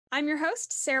I'm your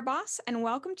host, Sarah Boss, and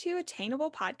welcome to Attainable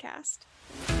Podcast.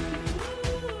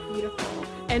 Beautiful.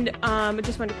 And I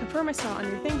just wanted to confirm I saw on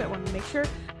your thing, but I wanted to make sure.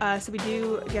 So we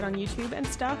do get on YouTube and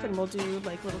stuff, and we'll do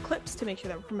like little clips to make sure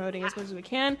that we're promoting as much as we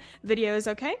can. Video is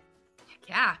okay?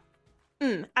 Yeah.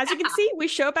 As you can see, we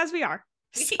show up as we are.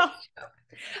 So.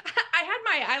 I had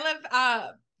my I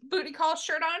Love booty call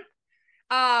shirt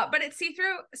on. But it's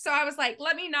see-through, so I was like,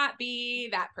 let me not be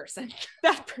that person.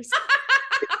 That person.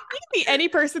 You can be any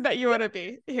person that you want to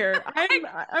be here.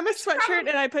 I'm a sweatshirt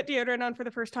and I put deodorant on for the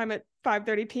first time at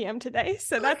 5:30 p.m. today.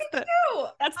 So that's the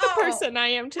person I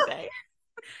am today.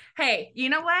 Hey, you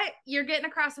know what? You're getting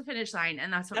across the finish line,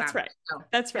 and that's what that's matters. right. So,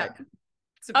 that's right. Yeah.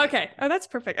 Okay. Oh, that's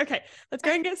perfect. Okay. Let's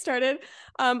go and get started.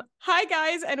 Hi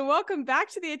guys, and welcome back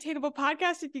to the Attainable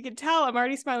Podcast. If you can tell, I'm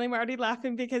already smiling. We're already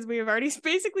laughing because we have already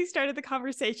basically started the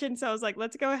conversation. So I was like,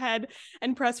 let's go ahead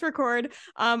and press record.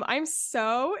 I'm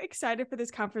so excited for this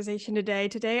conversation today.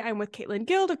 Today, I'm with Katelyn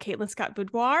Guild of Katelyn Scott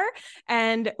Boudoir.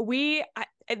 And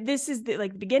this is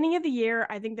the beginning of the year.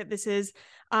 I think that this is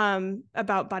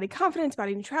about body confidence,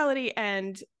 body neutrality,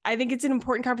 and I think it's an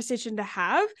important conversation to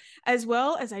have, as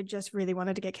well as I just really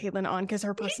wanted to get Katelyn on because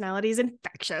her personality is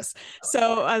infectious.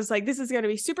 So I was like, this is going to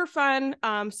be super fun,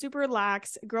 super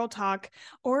relaxed, girl talk,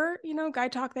 or, guy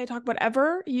talk, they talk,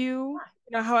 whatever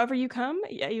however you come.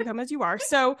 Yeah, you come as you are.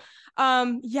 So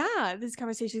this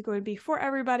conversation is going to be for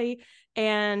everybody.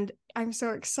 And I'm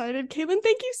so excited. Katelyn,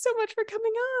 thank you so much for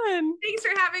coming on. Thanks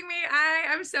for having me.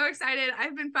 I'm so excited.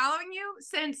 I've been following you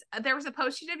since there was a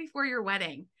post you did before your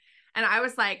wedding. And I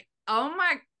was like,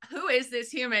 who is this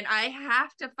human? I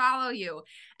have to follow you.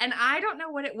 And I don't know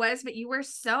what it was, but you were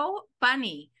so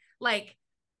funny. Like,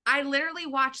 I literally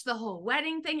watched the whole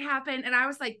wedding thing happen. And I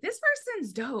was like, this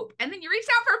person's dope. And then you reached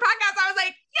out for a podcast. I was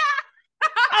like, yeah.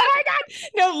 Oh my God.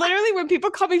 No, literally when people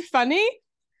call me funny,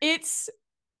 it's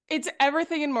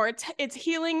everything and more. It's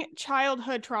healing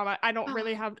childhood trauma. I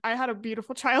had a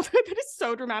beautiful childhood that is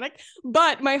so dramatic,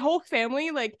 but my whole family,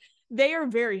 they are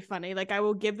very funny. I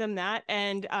will give them that.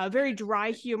 And very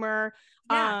dry humor.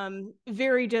 Yeah.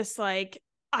 Very just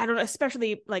I don't know,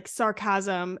 especially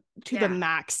sarcasm to the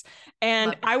max.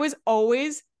 And I was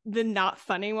always the not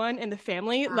funny one in the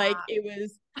family. It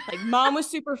was mom was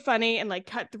super funny and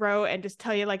cutthroat and just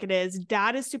tell you like it is.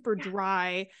 Dad is super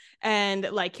dry and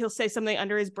he'll say something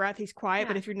under his breath. He's quiet,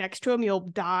 but if you're next to him, you'll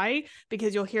die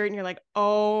because you'll hear it and you're like,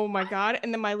 oh my God.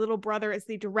 And then my little brother is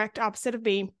the direct opposite of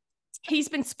me. He's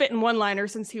been spitting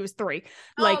one-liners since he was 3. He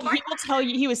will tell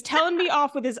you, he was telling me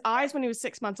off with his eyes when he was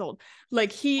 6 months old.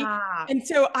 And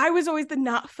so I was always the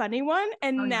not funny one.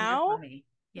 And now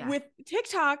with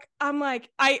TikTok, I'm like,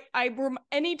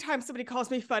 anytime somebody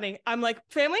calls me funny, I'm like,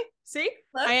 family, see,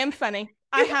 look, I am funny.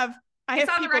 I have on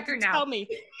people the record to now. Tell me.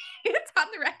 It's on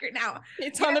the record now.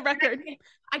 It's on the record.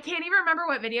 I can't even remember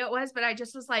what video it was, but I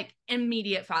just was like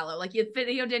immediate follow. Your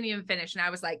video didn't even finish. And I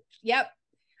was like, yep.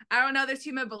 I don't know this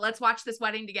human, but let's watch this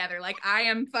wedding together. I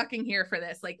am fucking here for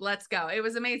this. Let's go. It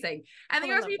was amazing. And the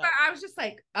rest of I was just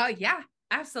like, oh yeah,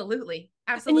 absolutely.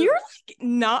 Absolutely. And you're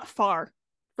not far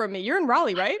from me. You're in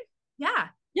Raleigh, right? Yeah.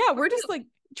 Yeah. We're just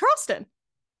Charleston.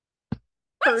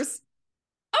 First.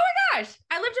 Oh my gosh.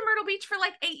 I lived in Myrtle Beach for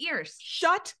 8 years.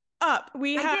 Shut up.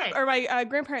 My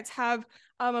grandparents have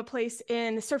a place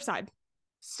in Surfside.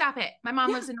 Stop it. My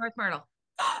mom lives in North Myrtle.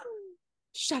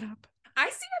 Shut up. I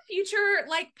see a future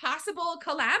possible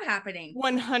collab happening.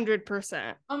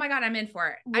 100%. Oh my God, I'm in for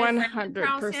it.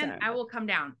 100%. I will come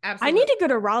down. Absolutely. I need to go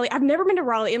to Raleigh. I've never been to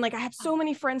Raleigh, and I have so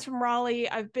many friends from Raleigh.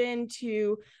 I've been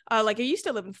to I used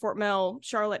to live in Fort Mill,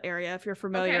 Charlotte area, if you're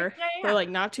familiar. Okay. Yeah. We're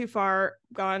not too far.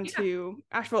 Gone to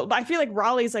Asheville, but I feel like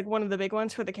Raleigh's one of the big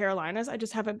ones for the Carolinas. I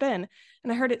just haven't been,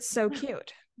 and I heard it's so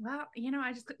cute. Well,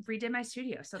 I just redid my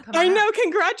studio, so come on. I know.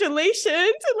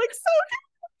 Congratulations! So.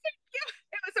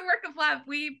 It was a work of love.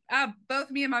 We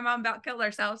both, me and my mom, about killed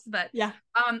ourselves, but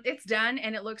it's done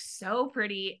and it looks so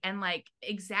pretty and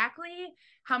exactly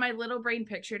how my little brain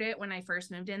pictured it when I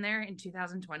first moved in there in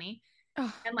 2020.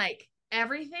 Oh. And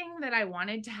everything that I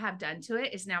wanted to have done to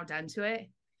it is now done to it.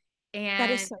 And that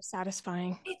is so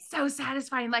satisfying. It's so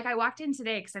satisfying. I walked in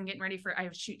today because I'm getting ready I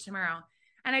have a shoot tomorrow,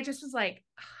 and I just was like,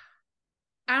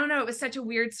 I don't know. It was such a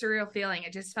weird, surreal feeling.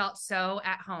 It just felt so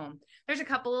at home. There's a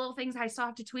couple little things I still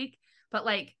have to tweak, but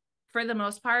for the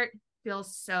most part,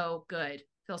 feels so good.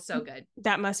 Feels so good.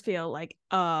 That must feel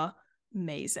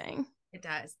amazing. It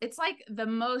does. It's the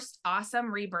most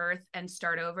awesome rebirth and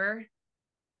start over,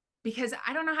 because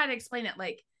I don't know how to explain it.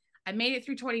 I made it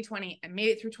through 2020. I made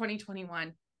it through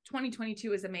 2021.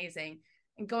 2022 is amazing.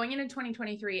 And going into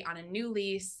 2023 on a new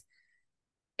lease,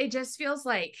 it just feels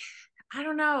like I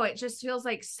don't know. It just feels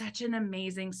like such an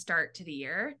amazing start to the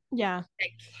year. Yeah. I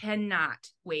cannot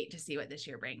wait to see what this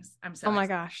year brings. I'm so Oh my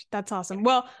excited. gosh, that's awesome.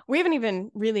 Well, we haven't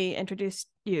even really introduced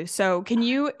you. So can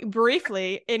you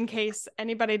briefly, in case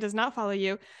anybody does not follow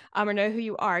you, or know who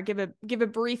you are, give a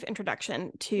brief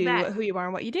introduction to who you are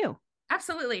and what you do?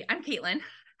 Absolutely. I'm Katelyn.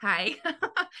 Hi.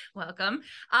 Welcome.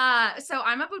 So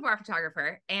I'm a boudoir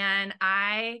photographer, and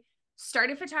I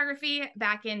started photography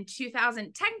back in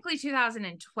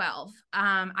 2012.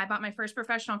 I bought my first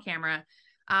professional camera.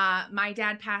 My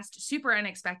dad passed super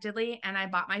unexpectedly, and I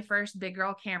bought my first big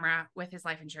girl camera with his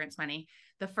life insurance money.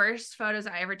 The first photos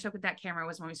I ever took with that camera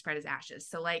was when we spread his ashes.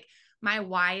 So like my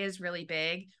why is really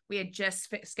big. We had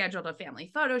just scheduled a family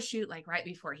photo shoot like right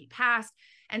before he passed.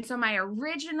 And so my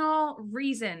original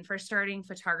reason for starting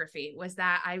photography was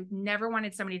that I never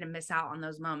wanted somebody to miss out on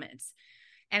those moments.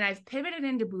 And I've pivoted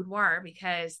into boudoir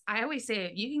because I always say,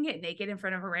 if you can get naked in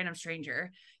front of a random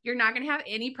stranger, you're not going to have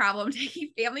any problem taking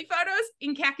family photos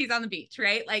in khakis on the beach,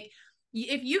 right? Like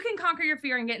if you can conquer your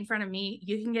fear and get in front of me,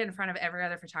 you can get in front of every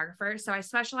other photographer. So I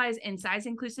specialize in size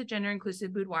inclusive, gender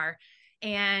inclusive boudoir.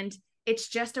 And it's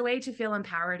just a way to feel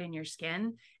empowered in your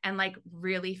skin and like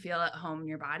really feel at home in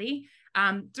your body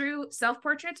through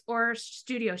self-portraits or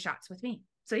studio shots with me.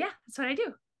 So yeah, that's what I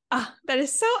do. That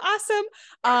is so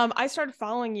awesome. I started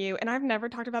following you, and I've never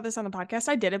talked about this on the podcast.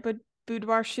 I did a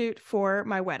boudoir shoot for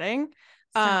my wedding,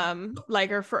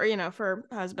 like, or for, for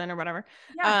husband or whatever.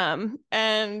 Yeah.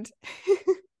 And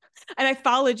and I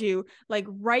followed you like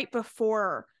right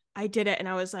before I did it, and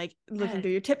I was like looking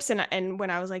through your tips, and when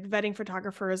I was like vetting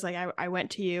photographers, like I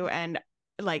went to you, and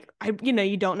like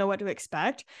you don't know what to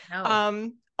expect.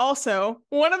 No. Also,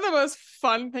 one of the most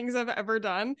fun things I've ever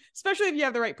done, especially if you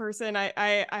have the right person.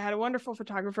 I had a wonderful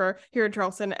photographer here in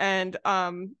Charleston, and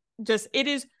just it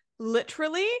is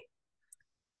literally,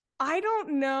 I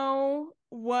don't know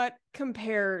what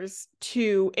compares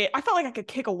to it. I felt like I could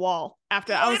kick a wall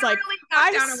after that. I was like,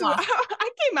 I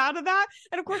came out of that,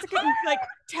 and of course I couldn't like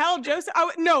tell Joseph. I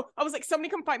was like, somebody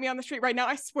come fight me on the street right now.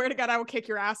 I swear to God, I will kick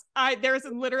your ass. There is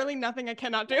literally nothing I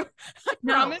cannot do. I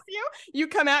promise you. You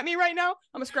come at me right now,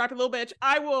 I'm a scrappy little bitch.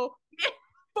 I will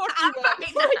fuck you up.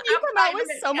 Like, you come out with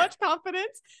so much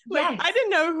confidence. Like, yes. I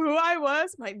didn't know who I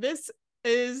was. Like, this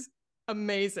is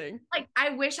amazing. Like,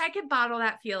 I wish I could bottle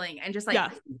that feeling and just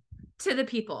like to the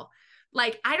people.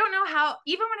 Like, I don't know how,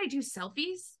 even when I do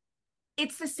selfies,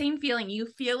 it's the same feeling. You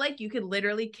feel like you could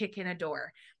literally kick in a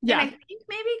door. Yeah. And I think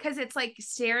maybe because it's like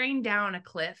staring down a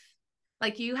cliff.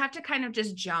 Like you have to kind of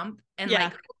just jump and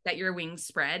like let your wings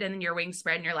spread, and then your wings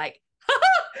spread and you're like, oh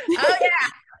yeah,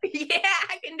 yeah,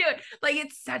 I can do it. Like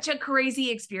it's such a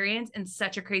crazy experience and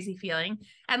such a crazy feeling.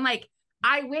 And like,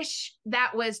 I wish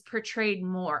that was portrayed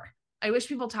more. I wish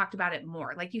people talked about it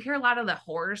more. Like you hear a lot of the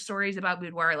horror stories about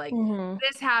boudoir, like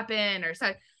this happened or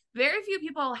so. Very few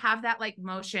people have that like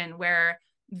motion where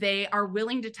they are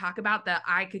willing to talk about that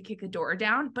I could kick a door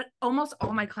down, but almost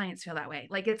all my clients feel that way.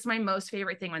 Like it's my most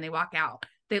favorite thing when they walk out.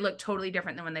 They look totally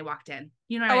different than when they walked in.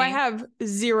 You know what I mean? I have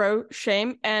zero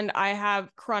shame, and I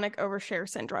have chronic overshare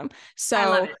syndrome.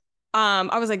 So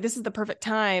I was like, this is the perfect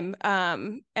time.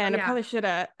 And I probably should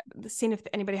have seen if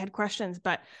anybody had questions,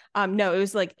 but no,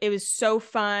 it was so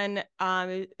fun.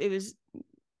 It was,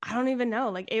 I don't even know.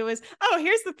 Like it was,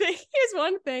 here's the thing. Here's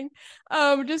one thing.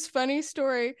 Just funny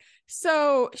story.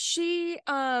 So she,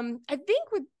 I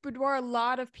think with boudoir, a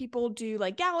lot of people do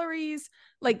like galleries,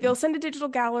 like they'll send a digital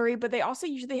gallery, but they also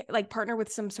usually like partner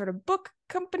with some sort of book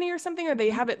company or something, or they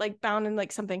have it like bound in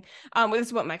like something. Well, this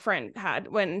is what my friend had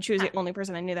when she was the only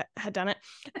person I knew that had done it.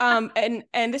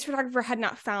 And this photographer had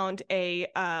not found a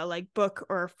like book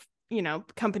or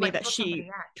company like that she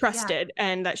trusted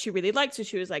and that she really liked. So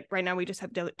she was like, right now we just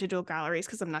have digital galleries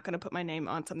because I'm not going to put my name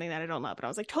on something that I don't love. And I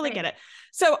was like, totally get it.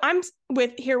 So I'm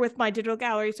here with my digital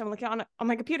gallery. So I'm looking on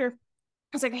my computer.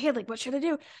 I was like, hey, like, what should I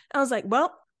do? And I was like,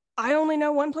 well, I only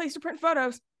know one place to print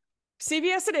photos.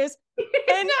 CVS it is.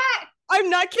 And I'm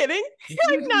not kidding.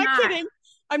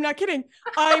 I'm not kidding.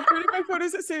 I printed my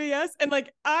photos at CVS, and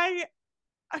like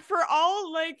for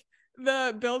all like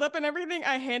the buildup and everything,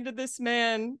 I handed this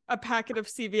man a packet of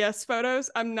CVS photos.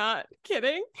 I'm not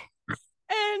kidding.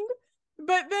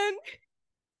 But then,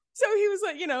 so he was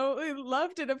like, he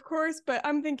loved it, of course, but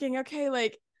I'm thinking, okay,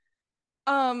 like,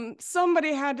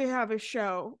 somebody had to have a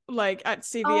show like at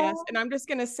CVS, and I'm just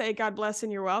going to say, God bless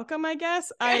and you're welcome, I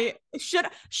guess. I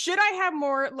should I have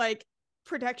more like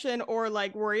protection or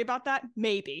like worry about that?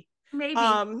 Maybe.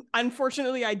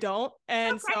 Unfortunately I don't,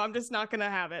 and so I'm just not gonna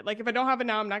have it. Like if I don't have it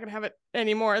now, I'm not gonna have it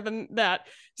any more than that.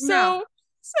 So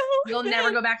you'll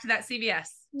never go back to that CVS.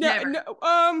 No. Hey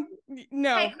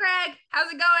Craig,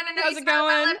 how's it going? I know you saw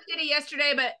my left kitty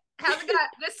yesterday, but How's it got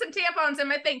just some tampons in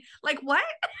my thing? Like, what?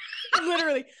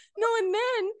 Literally. No, and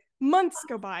then months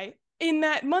go by. In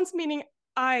that months, meaning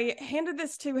I handed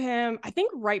this to him, I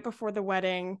think right before the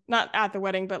wedding, not at the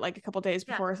wedding, but like a couple days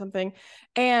before or something.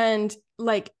 And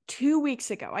like 2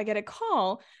 weeks ago, I get a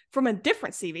call from a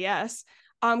different CVS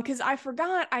because I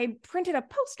forgot I printed a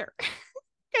poster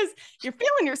because you're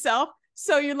feeling yourself.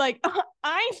 So you're like,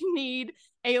 I need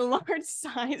a large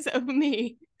size of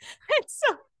me. And so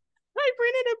I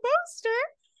printed a poster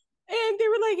and they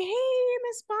were like, hey,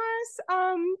 Miss Boss,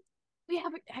 we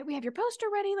have your poster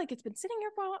ready. Like it's been sitting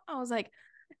here for a while. I was like,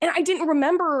 and I didn't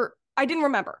remember.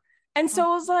 And so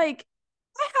I was like,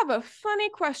 I have a funny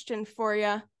question for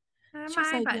you. She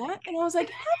was like, what? And I was like,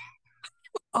 have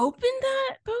you opened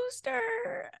that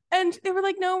poster? And they were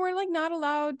like, no, we're like not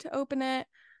allowed to open it.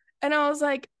 And I was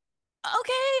like,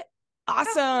 okay,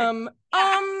 awesome.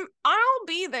 I'll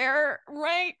be there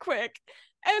right quick.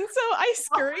 And so I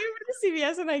scurry over to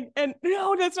CVS and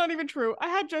no, that's not even true. I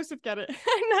had Joseph get it.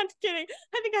 I'm not kidding.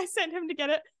 I think I sent him to get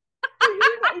it. He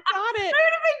got it. I would have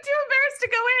been too embarrassed to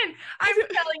go in. I'm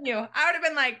telling you, I would have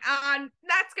been like,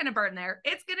 that's gonna burn there.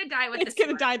 It's gonna die with it's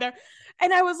gonna die there.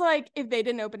 And I was like, if they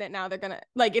didn't open it now, they're gonna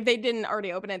like if they didn't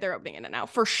already open it, they're opening it now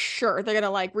for sure. They're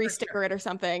gonna like re-sticker it or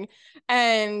something.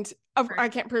 And I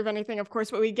can't prove anything, of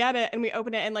course, but we get it and we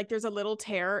open it and like there's a little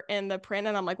tear in the print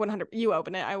and I'm like 100. You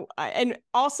open it. I and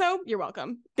also you're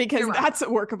welcome because that's a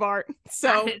work of art.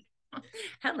 So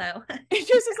hello. It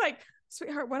just is like,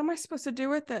 sweetheart, what am I supposed to do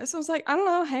with this? I was like, I don't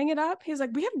know, hang it up. He's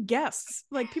like, we have guests,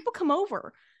 like people come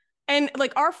over. And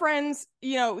like our friends,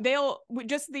 you know,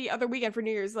 just the other weekend for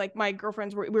New Year's, like my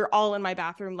girlfriends we were all in my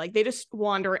bathroom. Like they just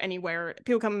wander anywhere.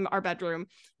 People come in our bedroom.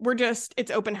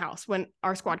 It's open house when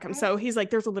our squad comes. So he's like,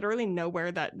 there's literally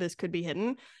nowhere that this could be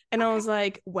hidden. And I was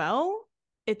like, well,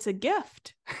 it's a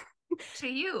gift. To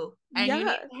you. And you need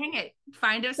to hang it.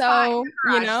 Find a spot.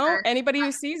 So, anybody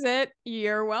who sees it,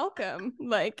 you're welcome.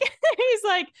 Like, he's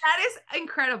like, that is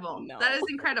incredible. No. That is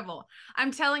incredible.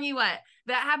 I'm telling you what,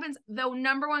 that happens. The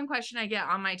number one question I get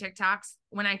on my TikToks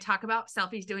when I talk about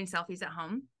doing selfies at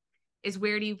home is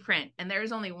where do you print? And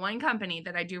there's only one company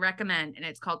that I do recommend, and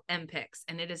it's called MPix.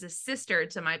 And it is a sister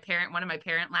to one of my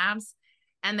parent labs.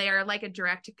 And they are like a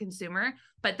direct to consumer,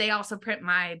 but they also print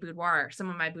my boudoir, some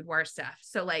of my boudoir stuff.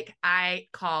 So like I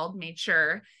called, made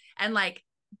sure. And like,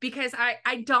 because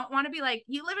I don't want to be like,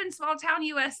 you live in small town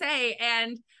USA.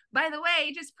 And by the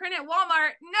way, just print at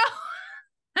Walmart.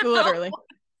 No, literally.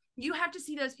 You have to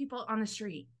see those people on the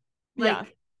street.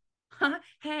 Like,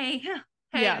 hey.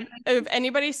 Yeah. If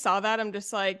anybody saw that, I'm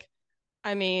just like,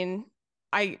 I mean,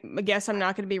 I guess I'm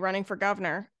not going to be running for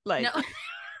governor. Like, no.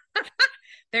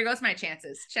 There goes my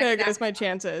chances. There goes my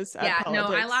chances. Yeah, no,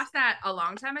 I lost that a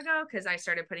long time ago because I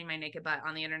started putting my naked butt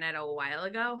on the internet a while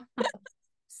ago.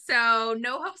 So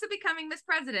no hopes of becoming Miss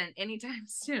President anytime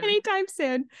soon.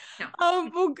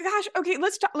 No. Well, gosh. Okay,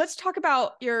 let's talk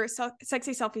about your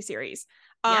sexy selfie series.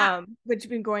 Which has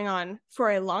been going on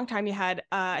for a long time. You had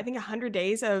I think 100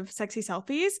 days of sexy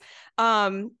selfies.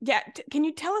 Can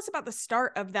you tell us about the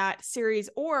start of that series,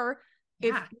 or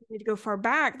if you need to go far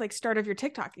back, like start of your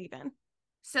TikTok even?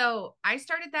 So I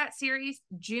started that series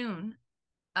June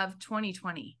of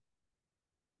 2020,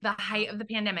 the height of the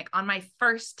pandemic, on my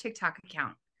first TikTok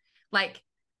account, like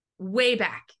way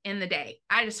back in the day.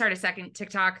 I just started a second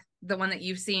TikTok, the one that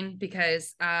you've seen,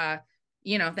 because, the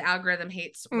algorithm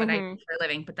hates what I do for a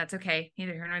living, but that's okay.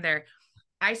 Neither here nor there.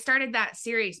 I started that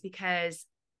series because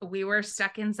we were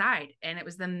stuck inside and it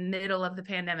was the middle of the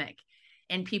pandemic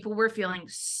and people were feeling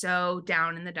so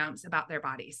down in the dumps about their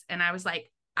bodies. And I was like,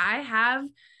 I have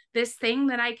this thing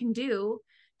that I can do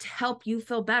to help you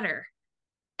feel better.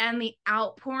 And the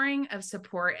outpouring of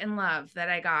support and love that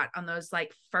I got on those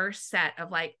like first set of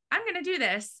like, I'm going to do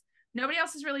this. Nobody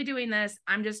else is really doing this.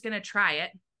 I'm just going to try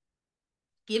it,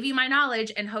 give you my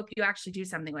knowledge and hope you actually do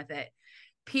something with it.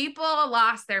 People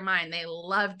lost their mind. They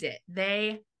loved it.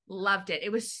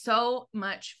 It was so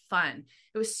much fun.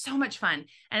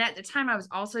 And at the time I was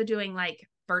also doing like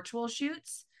virtual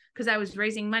shoots, because I was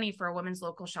raising money for a women's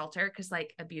local shelter, because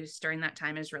like abuse during that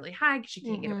time is really high because you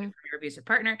can't get away from your abusive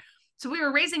partner. So we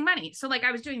were raising money. So like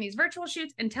I was doing these virtual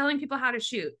shoots and telling people how to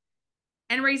shoot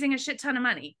and raising a shit ton of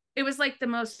money. It was like the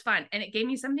most fun, and it gave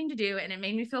me something to do and it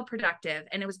made me feel productive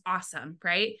and it was awesome,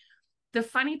 right? The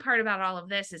funny part about all of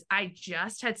this is I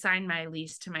just had signed my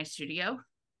lease to my studio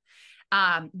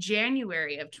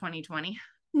January of 2020.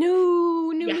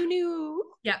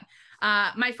 Yeah.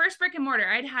 My first brick and mortar,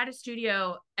 I'd had a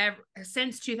studio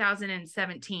since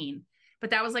 2017,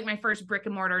 but that was like my first brick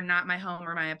and mortar, not my home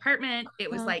or my apartment.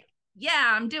 It was like,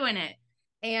 yeah, I'm doing it.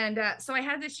 And so I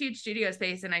had this huge studio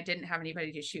space and I didn't have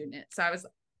anybody to shoot in it. So I was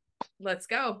let's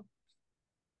go.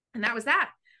 And that was that.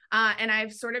 And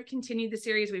I've sort of continued the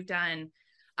series. We've done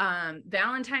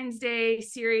Valentine's Day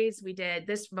series. We did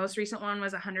this most recent one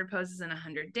was 100 poses in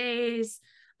 100 days.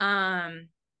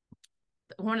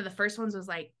 One of the first ones was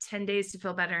like 10 days to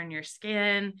feel better in your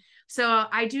skin. So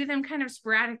I do them kind of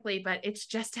sporadically, but it's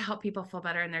just to help people feel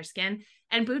better in their skin.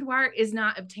 And boudoir is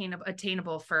not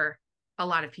attainable for a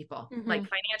lot of people. Like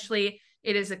financially,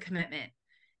 it is a commitment.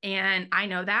 And I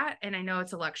know that, and I know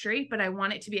it's a luxury, but I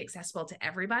want it to be accessible to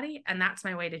everybody. And that's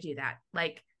my way to do that.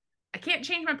 Like, I can't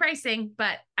change my pricing,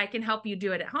 but I can help you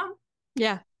do it at home.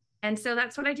 Yeah. And so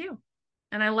that's what I do.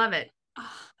 And I love it.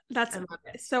 That's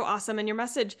so awesome. And your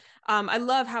message, I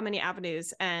love how many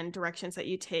avenues and directions that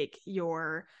you take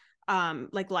your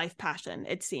like life passion.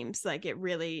 It seems like it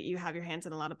really, you have your hands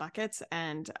in a lot of buckets,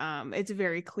 and it's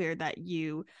very clear that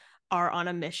you are on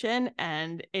a mission,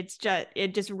 and it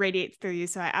just radiates through you.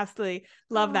 So I absolutely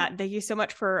love that. Thank you so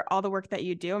much for all the work that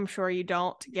you do. I'm sure you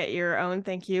don't get your own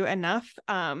thank you enough.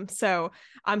 So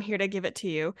I'm here to give it to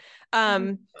you.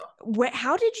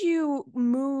 How did you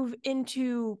move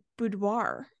into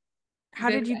boudoir? How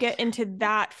did you get into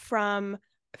that from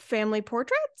family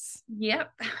portraits? Yep.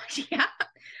 Yeah.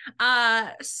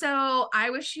 So I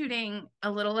was shooting a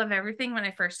little of everything when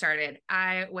I first started.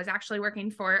 I was actually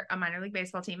working for a minor league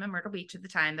baseball team in Myrtle Beach at the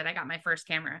time that I got my first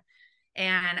camera.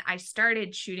 And I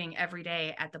started shooting every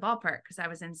day at the ballpark because I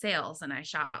was in sales, and I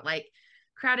shot like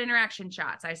crowd interaction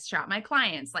shots. I shot my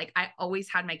clients. Like, I always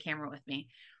had my camera with me.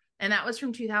 And that was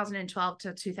from 2012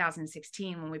 to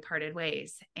 2016 when we parted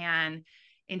ways. And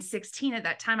in 16 at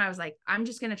that time, I was like, I'm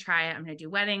just going to try it. I'm going to do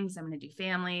weddings. I'm going to do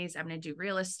families. I'm going to do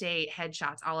real estate,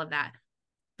 headshots, all of that.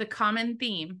 The common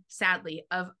theme, sadly,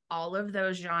 of all of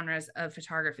those genres of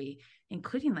photography,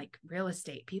 including like real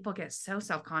estate, people get so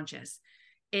self-conscious,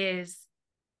 is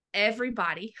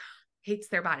everybody hates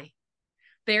their body.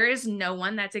 There is no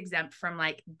one that's exempt from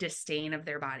like disdain of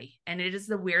their body. And it is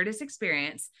the weirdest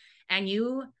experience. And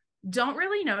you don't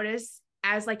really notice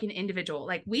as like an individual.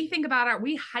 Like, we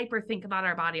hyper think about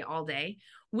our body all day.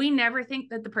 We never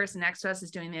think that the person next to us is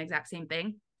doing the exact same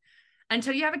thing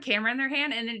until you have a camera in their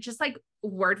hand, and it just like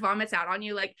word vomits out on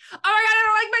you. Like, oh my God, I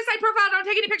don't like my side profile. Don't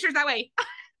take any pictures that way.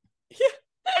 Yeah.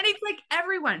 And it's like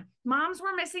everyone, moms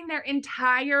were missing their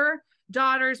entire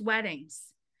daughter's weddings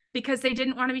because they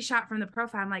didn't want to be shot from the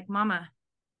profile. I'm like, Mama,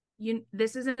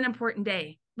 this is an important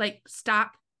day. Like,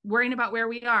 stop worrying about where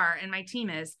we are and my team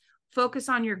is. Focus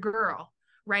on your girl,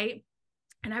 right?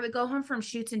 And I would go home from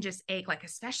shoots and just ache, like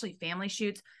especially family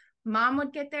shoots. Mom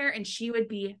would get there and she would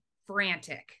be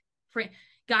frantic.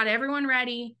 Got everyone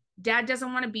ready. Dad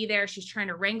doesn't want to be there. She's trying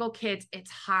to wrangle kids. It's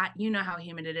hot. You know how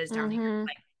humid it is down here. It's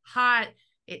like hot.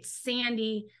 It's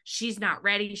sandy. She's not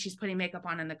ready. She's putting makeup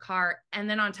on in the car. And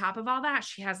then on top of all that,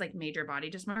 she has like major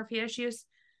body dysmorphia issues.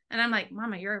 And I'm like,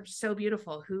 Mama, you're so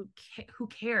beautiful. Who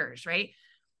cares, right?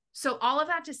 So all of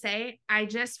that to say, I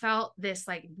just felt this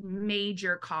like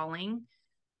major calling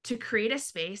to create a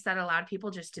space that allowed people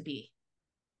just to be.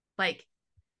 Like,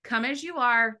 come as you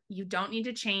are. You don't need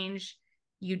to change.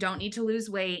 You don't need to lose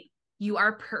weight. You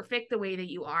are perfect the way that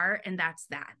you are. And that's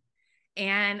that.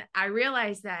 And I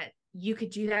realized that you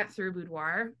could do that through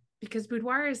boudoir, because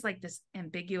boudoir is like this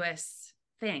ambiguous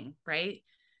thing, right?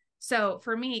 So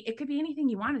for me, it could be anything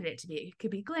you wanted it to be. It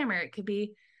could be glamour. It could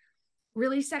be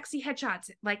really sexy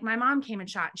headshots. Like, my mom came and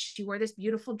shot, she wore this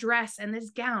beautiful dress and this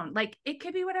gown. Like, it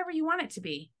could be whatever you want it to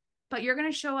be, but you're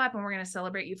going to show up and we're going to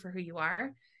celebrate you for who you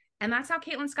are. And that's how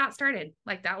Katelyn Scott started.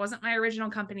 Like, that wasn't my original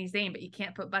company's name, but you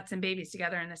can't put butts and babies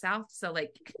together in the South. So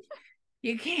like,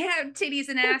 you can't have titties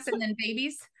and ass and then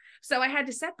babies. So I had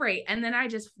to separate. And then I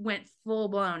just went full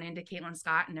blown into Katelyn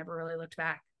Scott and never really looked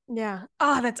back. Yeah.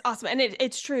 Oh, that's awesome. And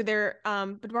it's true.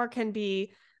 Boudoir can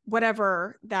be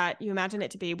whatever that you imagine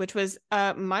it to be, which was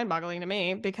mind-boggling to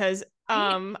me, because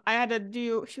I had to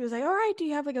do, she was like, all right, do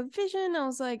you have like a vision? I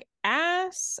was like,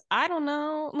 ass, I don't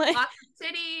know, like lots of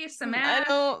titties, some I ass.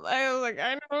 was like,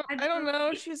 I don't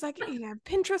know. She was like, yeah,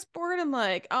 Pinterest board. I'm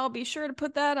like, I'll be sure to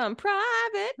put that on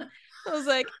private. I was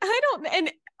like, I don't,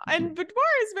 and boudoir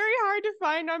is very hard to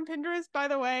find on Pinterest, by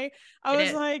the way. I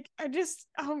was like, I just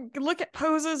look at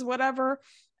poses, whatever.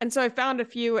 And so I found a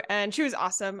few, and she was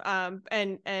awesome.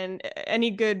 And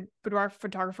any good boudoir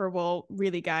photographer will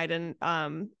really guide and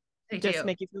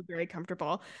make you feel very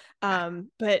comfortable.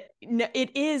 But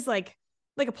it is like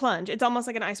a plunge. It's almost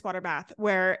like an ice water bath,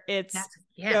 where it's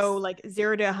go like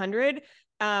 0 to 100,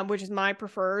 which is my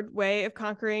preferred way of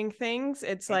conquering things.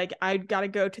 It's like, I got to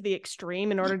go to the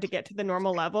extreme in order to get to the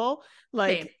normal level.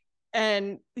 Like, Same.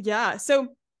 And yeah. So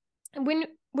when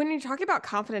you're talking about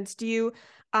confidence, do you,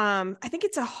 I think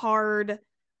it's a hard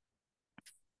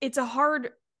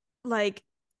like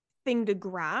thing to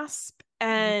grasp.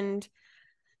 And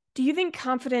do you think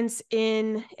confidence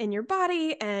in your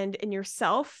body and in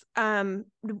yourself,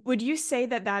 would you say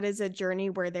that that is a journey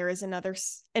where there is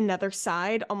another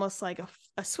side, almost like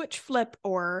a switch flip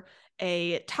or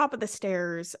a top of the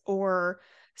stairs or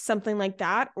something like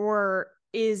that? Or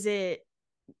is it,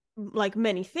 like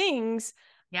many things,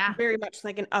 Yeah. very much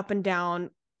like an up and down,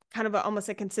 kind of almost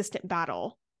a consistent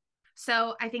battle?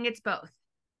 So I think it's both.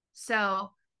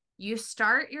 So you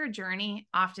start your journey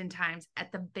oftentimes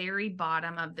at the very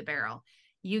bottom of the barrel.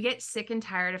 You get sick and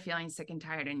tired of feeling sick and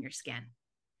tired in your skin.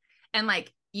 And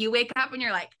like you wake up and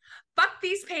you're like, fuck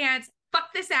these pants,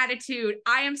 fuck this attitude.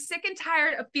 I am sick and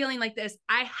tired of feeling like this.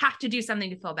 I have to do something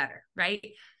to feel better. Right.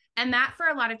 And that for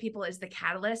a lot of people is the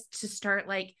catalyst to start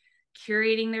like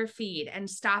curating their feed and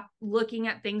stop looking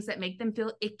at things that make them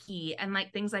feel icky and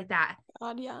like things like that.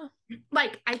 God, yeah.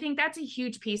 Like, I think that's a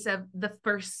huge piece of the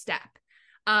first step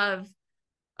of,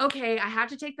 okay, I have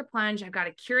to take the plunge. I've got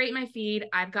to curate my feed.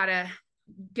 I've got to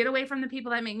get away from the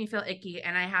people that make me feel icky.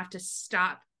 And I have to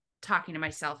stop talking to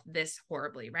myself this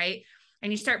horribly. Right.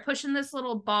 And you start pushing this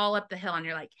little ball up the hill and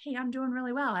you're like, hey, I'm doing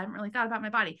really well. I haven't really thought about my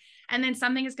body. And then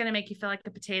something is going to make you feel like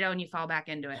a potato and you fall back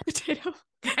into it. Potato.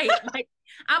 Right? Like,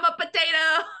 I'm a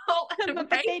potato. I'm a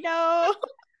potato.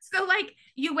 So like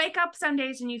you wake up some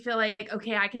days and you feel like,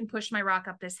 okay, I can push my rock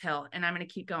up this hill and I'm going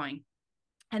to keep going.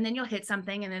 And then you'll hit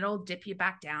something and it'll dip you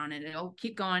back down and it'll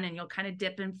keep going and you'll kind of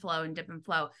dip and flow and dip and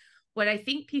flow. What I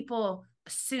think people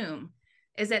assume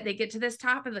is that they get to this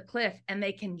top of the cliff and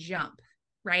they can jump,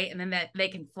 right? And then that they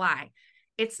can fly.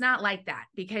 It's not like that,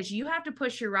 because you have to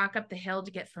push your rock up the hill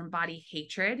to get from body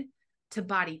hatred to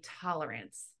body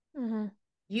tolerance. Mm-hmm.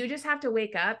 You just have to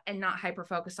wake up and not hyper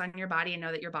focus on your body and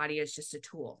know that your body is just a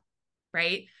tool,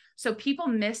 right? So people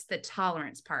miss the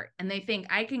tolerance part and they think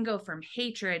I can go from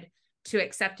hatred to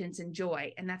acceptance and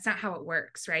joy. And that's not how it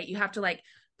works, right? You have to like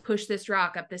push this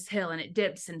rock up this hill and it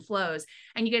dips and flows.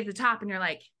 And you get to the top and you're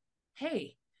like,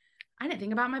 hey, I didn't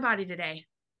think about my body today.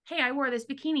 Hey, I wore this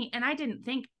bikini and I didn't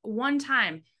think one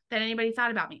time that anybody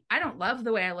thought about me. I don't love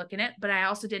the way I look in it, but I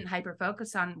also didn't hyper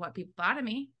focus on what people thought of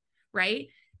me, right?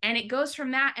 And it goes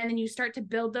from that. And then you start to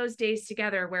build those days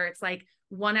together where it's like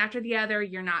one after the other.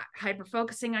 You're not hyper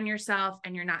focusing on yourself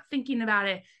and you're not thinking about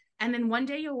it. And then one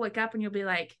day you'll wake up and you'll be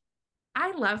like,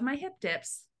 I love my hip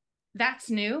dips. That's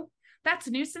new. That's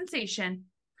a new sensation.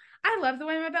 I love the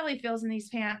way my belly feels in these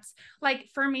pants. Like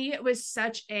for me, it was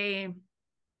such a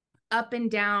up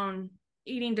and down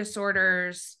eating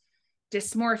disorders,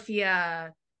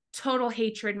 dysmorphia, total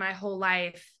hatred my whole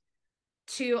life,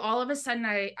 to all of a sudden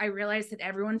I realized that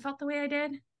everyone felt the way I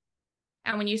did.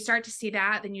 And when you start to see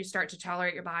that, then you start to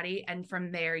tolerate your body. And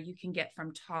from there, you can get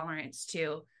from tolerance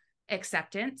to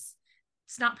acceptance.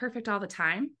 It's not perfect all the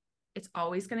time. It's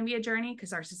always going to be a journey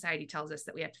because our society tells us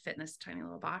that we have to fit in this tiny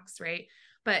little box, right?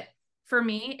 But for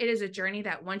me, it is a journey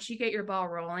that once you get your ball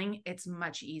rolling, it's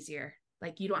much easier.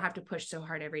 Like you don't have to push so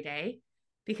hard every day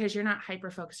because you're not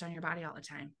hyper focused on your body all the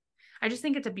time. I just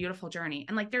think it's a beautiful journey.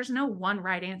 And like, there's no one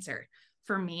right answer.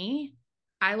 For me,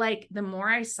 I like the more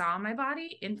I saw my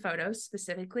body in photos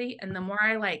specifically, and the more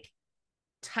I like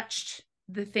touched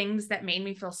the things that made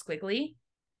me feel squiggly,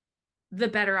 the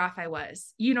better off I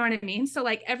was. You know what I mean? So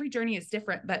like every journey is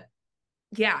different, but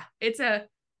yeah, it's a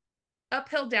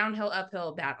uphill, downhill,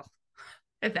 uphill battle,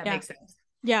 if that makes sense.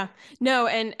 Yeah, no.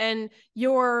 And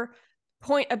your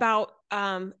point about,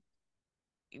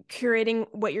 curating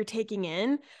what you're taking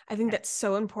in, I think that's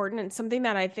so important. And something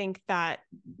that I think that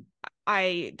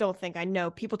I don't think I know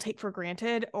people take for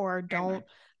granted or don't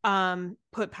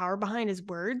put power behind his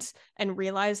words and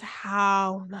realize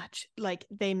how much like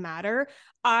they matter.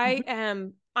 I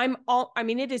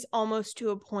mean, it is almost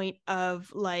to a point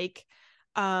of like,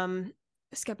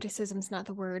 skepticism's not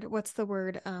the word. What's the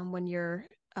word? When you're,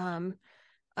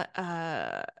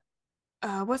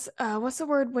 what's the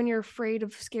word when you're afraid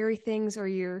of scary things or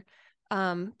you're,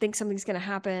 think something's going to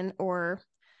happen or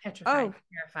petrified,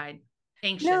 terrified,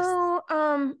 anxious. No,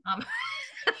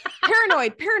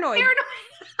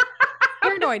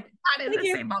 paranoid. Not in the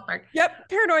same ballpark. Yep,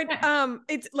 paranoid.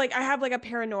 It's like I have like a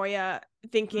paranoia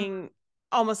thinking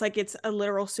almost like it's a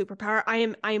literal superpower.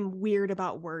 I am weird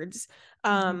about words.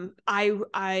 And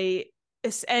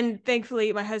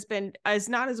thankfully my husband is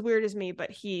not as weird as me,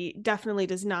 but he definitely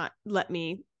does not let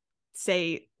me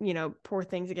say, poor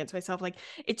things against myself. Like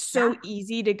it's so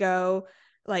easy to go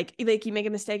like you make a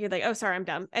mistake, you're like, oh, sorry, I'm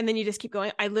dumb. And then you just keep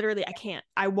going. I can't,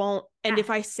 I won't. And if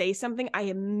I say something, I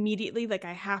immediately, like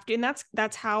I have to. And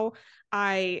that's how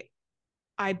I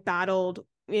battled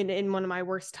in one of my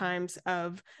worst times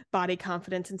of body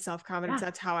confidence and self-confidence,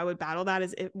 that's how I would battle that,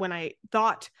 is when I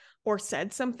thought or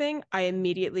said something, I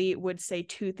immediately would say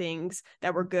two things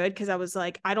that were good, because I was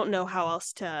like, I don't know how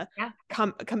else to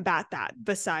combat that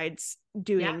besides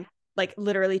doing like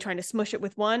literally trying to smush it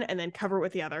with one and then cover it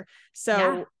with the other.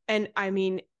 So and I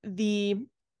mean, the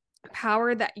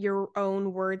power that your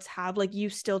own words have, like you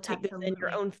still take those in,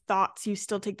 your own thoughts, you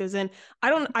still take those in.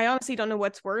 I honestly don't know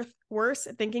what's worse,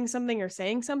 thinking something or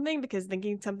saying something, because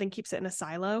thinking something keeps it in a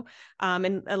silo,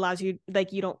 and allows you,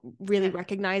 like, you don't really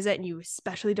recognize it, and you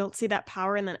especially don't see that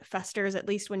power, and then it festers. At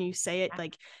least when you say it,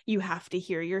 like, you have to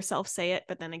hear yourself say it,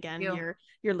 but then again,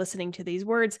 you're listening to these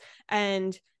words,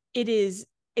 and it is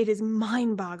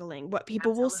mind-boggling what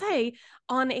people will say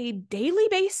on a daily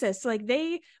basis. Like,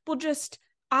 they will just,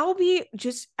 I'll be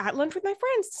just at lunch with my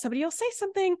friends, somebody will say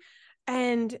something,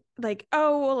 and like,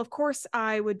 oh, well, of course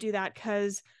I would do that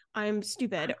because I'm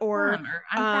stupid, or I'm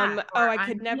fat, or oh, I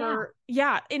could never.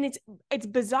 And it's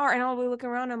bizarre, and I'll be looking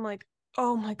around, I'm like,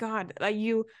 oh my God,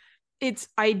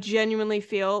 I genuinely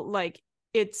feel like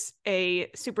it's a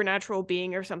supernatural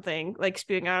being or something, like,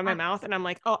 spewing out of my mouth, and I'm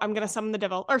like, oh, I'm gonna summon the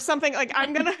devil or something, like,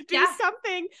 I'm gonna do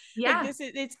something. Like,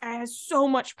 it has so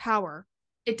much power.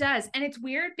 It does. And it's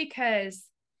weird because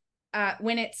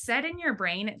when it's said in your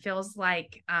brain, it feels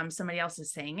like somebody else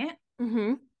is saying it.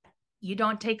 Mm-hmm. You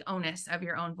don't take onus of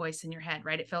your own voice in your head,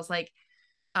 right? It feels like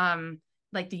the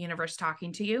universe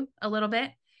talking to you a little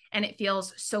bit, and it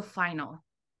feels so final.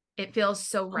 It feels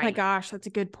so right. Oh my gosh, that's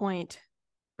a good point.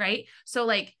 Right? So,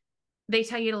 like, they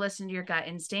tell you to listen to your gut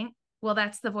instinct. Well,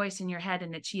 that's the voice in your head,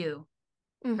 and it's you,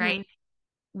 right?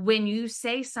 When you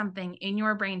say something in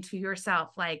your brain to yourself,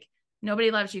 like,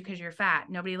 nobody loves you because you're fat,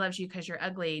 nobody loves you because you're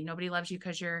ugly, nobody loves you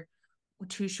because you're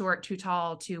too short, too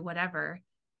tall, too whatever,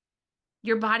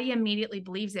 your body immediately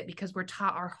believes it, because we're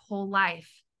taught our whole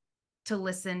life to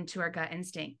listen to our gut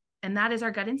instinct. And that is our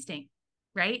gut instinct,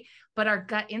 right? But our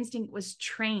gut instinct was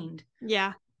trained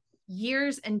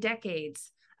years and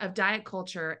decades of diet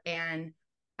culture and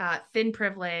thin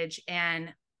privilege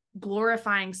and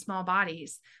glorifying small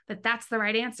bodies, that's the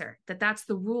right answer, that's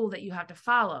the rule that you have to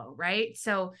follow, right?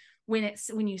 So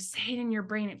when you say it in your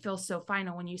brain, it feels so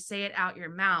final. When you say it out your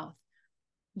mouth,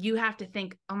 you have to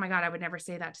think, oh my God, I would never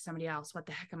say that to somebody else. What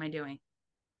the heck am I doing?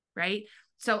 Right?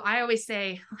 So I always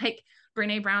say, like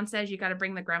Brene Brown says, you got to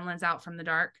bring the gremlins out from the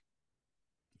dark.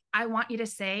 I want you to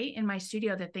say in my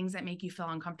studio the things that make you feel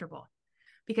uncomfortable,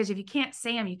 because if you can't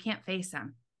say them, you can't face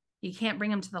them. You can't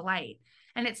bring them to the light.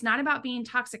 And it's not about being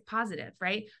toxic positive,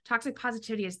 right? Toxic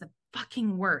positivity is the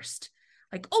fucking worst.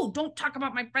 Like, oh, don't talk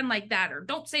about my friend like that, or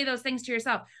don't say those things to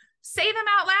yourself. Say them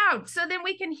out loud so then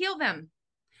we can heal them.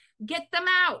 Get them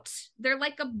out. They're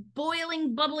like a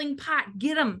boiling, bubbling pot.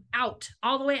 Get them out,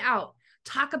 all the way out.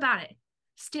 Talk about it.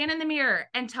 Stand in the mirror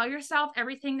and tell yourself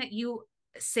everything that you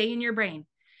say in your brain.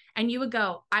 And you would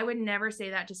go, I would never say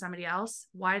that to somebody else.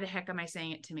 Why the heck am I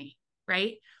saying it to me?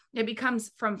 Right? It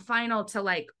becomes from final to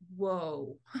like,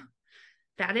 whoa,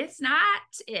 that is not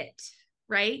it.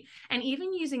 Right? And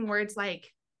even using words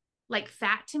like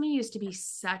fat to me used to be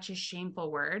such a shameful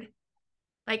word.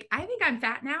 Like, I think I'm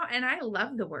fat now, and I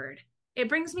love the word. It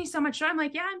brings me so much joy. I'm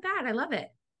like, yeah, I'm fat. I love it.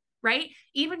 Right?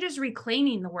 Even just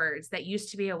reclaiming the words that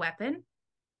used to be a weapon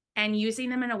and using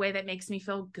them in a way that makes me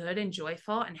feel good and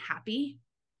joyful and happy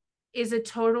is a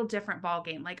total different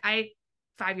ballgame. Like,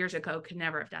 5 years ago could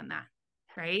never have done that.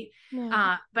 Right?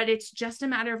 Yeah. But it's just a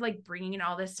matter of like bringing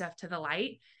all this stuff to the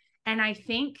light. And I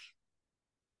think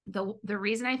the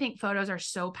reason I think photos are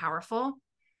so powerful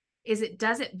is it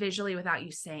does it visually without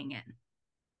you saying it.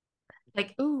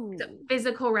 Like, it's a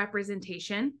physical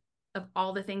representation of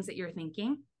all the things that you're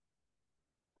thinking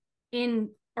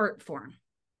in art form,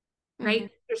 right?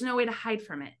 There's no way to hide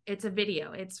from it. It's a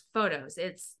video, it's photos,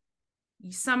 it's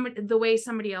the way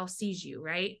somebody else sees you,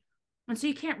 right? And so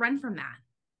you can't run from that.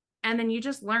 And then you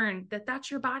just learn that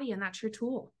that's your body and that's your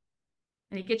tool.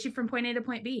 And it gets you from point A to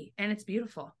point B, and it's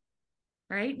beautiful,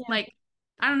 right? Yeah. Like,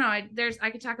 I don't know.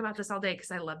 I could talk about this all day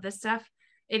because I love this stuff.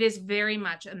 It is very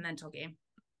much a mental game.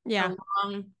 Yeah.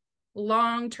 A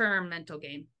long-term mental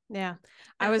game. Yeah.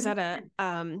 I was at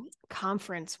a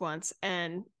conference once,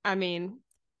 and I mean,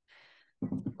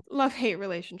 love-hate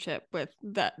relationship with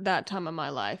that time of my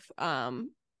life.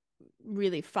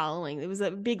 Really following. It was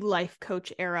a big life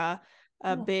coach era,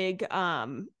 a big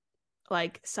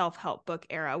like self-help book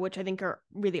era, which I think are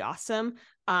really awesome.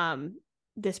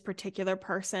 This particular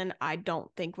person I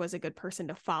don't think was a good person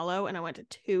to follow, and I went to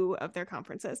 2 of their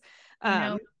conferences.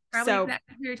 Probably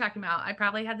exactly who you're talking about. I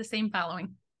probably had the same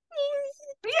following.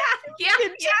 Yeah. We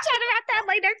can chit chat about that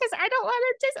later because I don't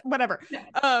want to just whatever.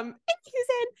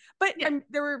 But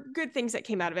there were good things that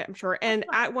came out of it, I'm sure. And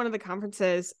at one of the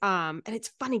conferences, and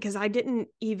it's funny because I didn't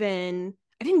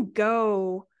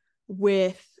go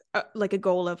with like a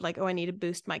goal of like, oh, I need to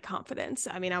boost my confidence.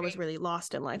 I mean, I was really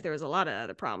lost in life. There was a lot of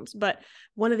other problems, but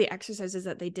one of the exercises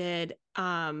that they did,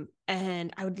 and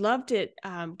I would love to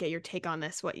get your take on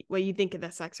this, what you think of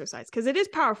this exercise, because it is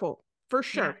powerful for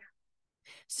sure. Yeah.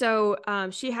 So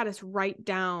she had us write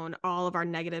down all of our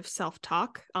negative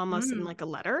self-talk almost in like a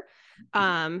letter.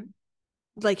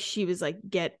 Like she was like,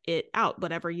 get it out,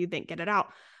 whatever you think, get it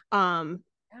out.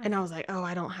 And I was like, oh,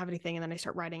 I don't have anything. And then I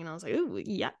start writing and I was like, ooh,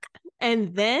 yuck.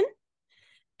 And then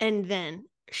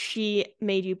she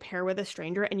made you pair with a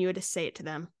stranger and you had to say it to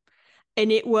them.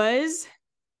 And it was,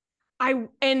 I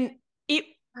mean,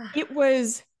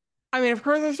 of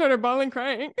course I started bawling,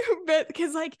 crying, but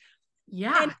because like,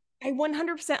 and I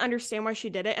 100% understand why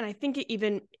she did it. And I think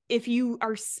even if you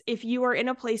are in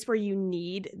a place where you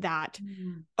need that,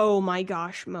 oh my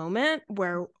gosh moment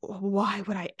where, why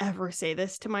would I ever say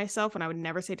this to myself when I would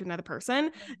never say it to another person,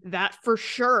 that for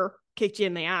sure kicked you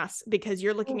in the ass, because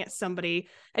you're looking at somebody,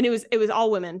 and it was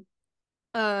all women.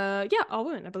 All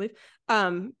women, I believe.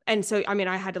 And so, I mean,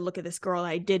 I had to look at this girl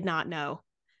I did not know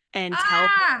and tell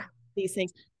her these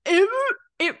things.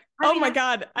 Oh my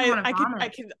God.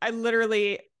 I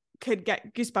literally could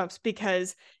get goosebumps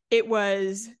because it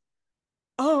was,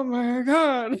 oh my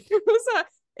God.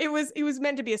 It was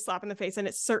meant to be a slap in the face, and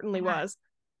it certainly was.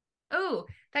 Oh,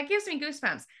 that gives me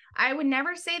goosebumps. I would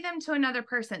never say them to another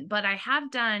person, but I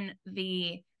have done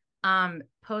the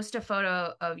post a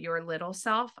photo of your little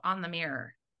self on the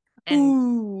mirror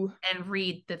and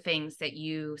read the things that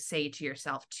you say to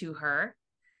yourself to her,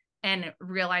 and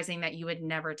realizing that you would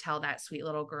never tell that sweet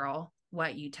little girl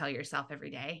what you tell yourself every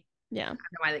day. Yeah. I don't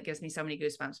know why that gives me so many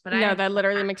goosebumps, but no, that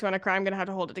literally makes me want to cry. I'm going to have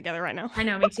to hold it together right now. I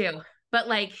know, me too. But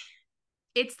like,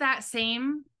 it's that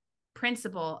same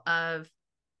principle of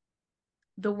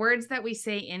the words that we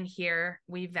say in here,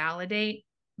 we validate,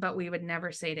 but we would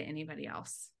never say to anybody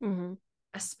else,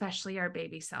 especially our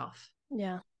baby self.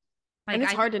 Yeah. Like, and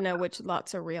it's hard to know which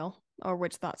thoughts are real or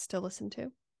which thoughts to listen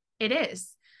to. It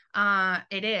is.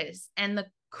 It is. And the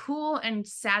cool and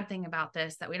sad thing about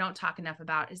this that we don't talk enough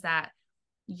about is that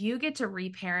you get to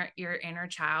reparent your inner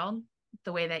child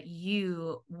the way that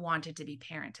you wanted to be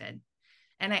parented.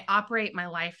 And I operate my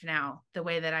life now the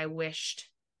way that I wished.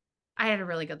 I had a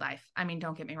really good life. I mean,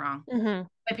 don't get me wrong.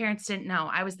 My parents didn't know.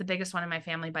 I was the biggest one in my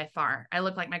family by far. I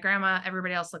looked like my grandma.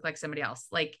 Everybody else looked like somebody else.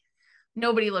 Like,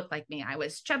 nobody looked like me. I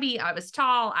was chubby. I was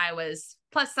tall. I was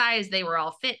plus size. They were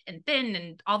all fit and thin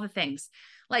and all the things.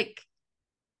 Like,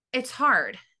 it's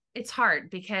hard. It's hard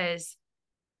because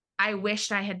I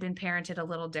wished I had been parented a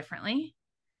little differently.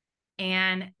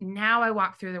 And now I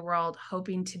walk through the world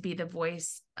hoping to be the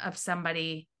voice of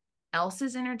somebody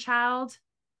else's inner child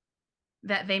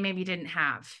that they maybe didn't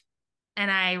have. And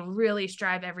I really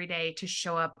strive every day to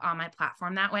show up on my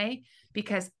platform that way,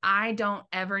 because I don't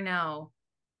ever know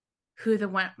who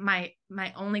my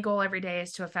only goal every day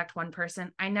is to affect one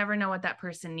person. I never know what that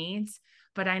person needs,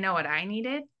 but I know what I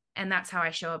needed. And that's how I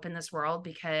show up in this world,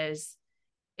 because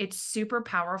it's super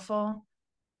powerful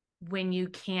when you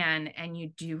can and you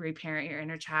do reparent your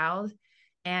inner child.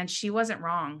 And she wasn't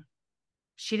wrong.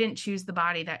 She didn't choose the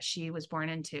body that she was born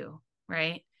into,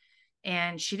 right?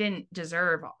 And she didn't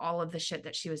deserve all of the shit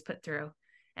that she was put through.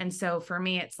 And so for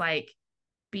me, it's like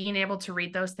being able to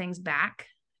read those things back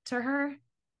to her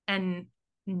and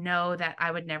know that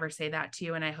I would never say that to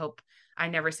you, and I hope I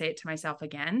never say it to myself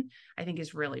again, I think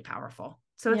is really powerful.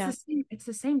 So it's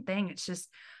the same thing. It's just,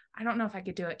 I don't know if I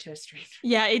could do it to a stranger.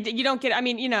 Yeah, you don't get, I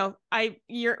mean,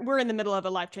 we're in the middle of a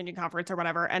life-changing conference or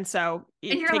whatever. And so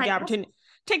take the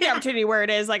opportunity where it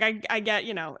is. Like, I get,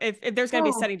 if there's going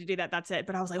to be a setting to do that, that's it.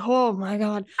 But I was like, oh my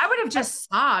God. I would have just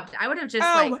sobbed. I would have just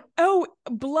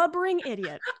blubbering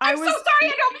idiot. I'm so sorry.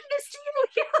 I don't mean this to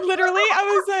you. Literally, I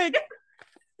was like,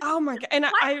 oh my God. And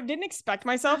I didn't expect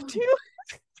myself to.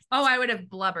 Oh, I would have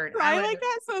blubbered. Cry like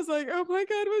that. So I was like, oh my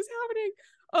God, what's happening?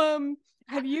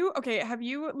 Have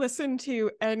you listened to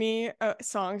any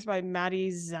songs by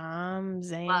Maddie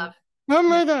Zane? Love. Oh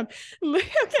my God. Okay.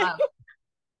 Love.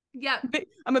 Yeah.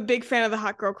 I'm a big fan of the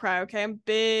hot girl cry. Okay. I'm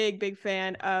big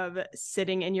fan of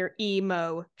sitting in your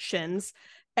emotions.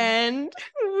 And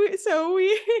we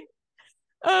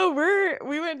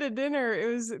went to dinner.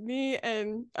 It was me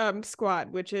and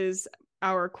Squad, which is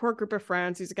our core group of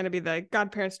friends who's going to be the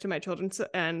godparents to my children,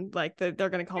 and like they're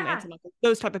going to call me aunts and uncles,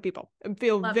 those type of people. I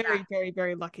feel very,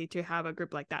 very lucky to have a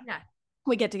group like that. Yeah,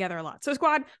 we get together a lot. So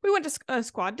we went to a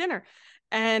Squad dinner,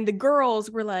 and the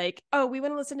girls were like, "Oh, we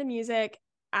want to listen to music."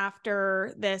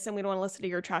 after this and we don't want to listen to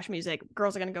your trash music.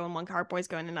 Girls are going to go in one car, boys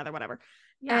go in another, whatever.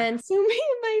 Yeah. And so me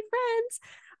and my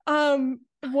friends,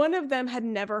 one of them had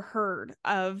never heard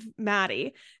of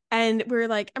Maddie. And we were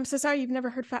like, I'm so sorry, you've never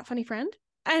heard Fat Funny Friend?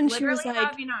 And literally, she was like, how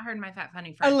have you not heard my Fat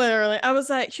Funny Friend? I was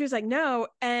like, she was like, no.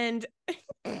 And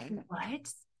what?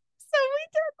 So we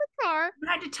got the car. You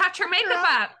had to touch her makeup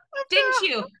up, didn't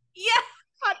you? Yeah.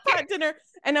 Hot pot dinner.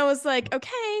 And I was like,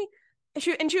 okay.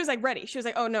 And she was like, ready. She was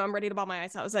like, oh no, I'm ready to ball my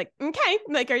eyes out. I was like, okay.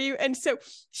 Like, are you? And so,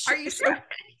 are you sure?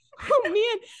 me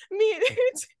and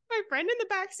my friend in the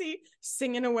back seat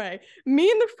singing away. Me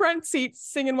in the front seat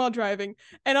singing while driving.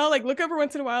 And I'll like look over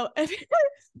once in a while. And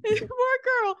poor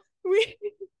girl,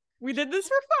 we did this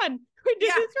for fun. We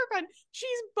did this for fun. She's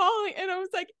bawling. And I was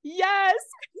like, yes.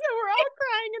 So we're all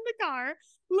crying in the car,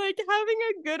 like having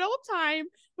a good old time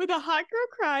with a hot girl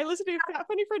cry, listening to Fat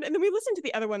Funny Friend. And then we listened to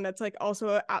the other one that's like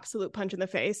also an absolute punch in the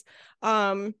face.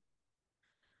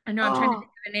 I know, I'm trying to think of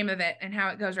the name of it and how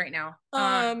it goes right now.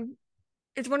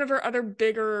 It's one of her other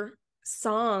bigger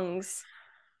songs.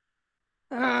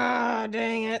 Ah,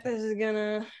 dang it. This is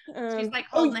gonna she's like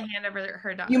holding the hand over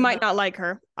her dog. You might not like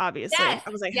her, obviously. Yes, I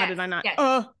was like, how did I not? Yes.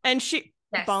 Oh, and she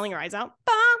bawling her eyes out.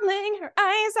 Bawling her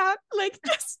eyes out. Like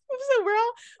just so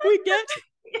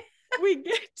we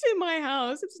get to my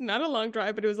house. It's not a long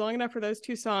drive, but it was long enough for those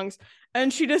two songs.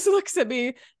 And she just looks at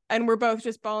me and we're both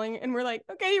just bawling and we're like,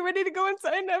 okay, you ready to go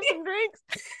inside and have some drinks?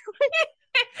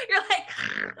 You're like,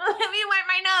 let me wipe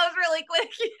my nose really quick.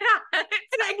 Yeah. And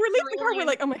like, we're leaving the car. We're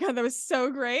like, oh my God, that was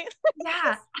so great.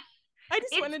 Yeah. I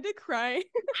just wanted to cry.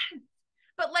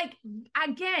 But like,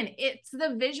 again, it's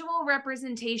the visual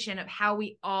representation of how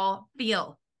we all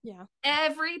feel. Yeah.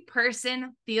 Every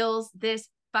person feels this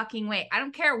fucking way. I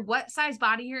don't care what size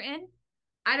body you're in.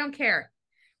 I don't care.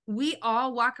 We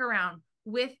all walk around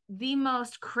with the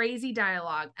most crazy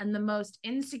dialogue and the most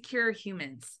insecure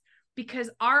humans. Because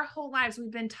our whole lives, we've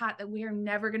been taught that we are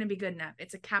never going to be good enough.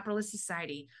 It's a capitalist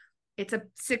society. It's a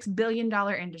 $6 billion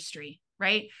industry,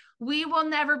 right? We will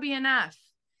never be enough.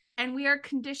 And we are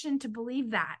conditioned to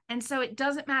believe that. And so it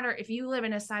doesn't matter if you live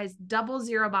in a size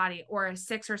 00 body or a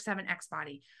 6 or 7X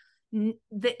body.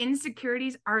 The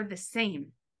insecurities are the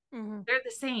same. Mm-hmm. They're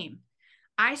the same.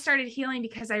 I started healing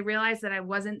because I realized that I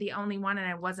wasn't the only one and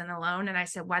I wasn't alone. And I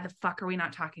said, why the fuck are we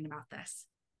not talking about this?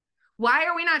 Why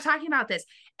are we not talking about this?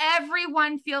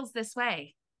 Everyone feels this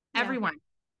way. Yeah. Everyone.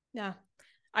 Yeah.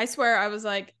 I swear I was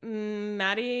like,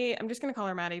 Maddie, I'm just going to call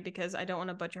her Maddie because I don't want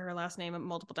to butcher her last name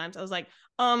multiple times. I was like,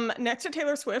 next to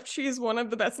Taylor Swift, she's one of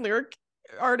the best lyric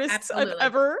artists Absolutely. I've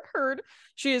ever heard.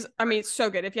 She is, I mean, so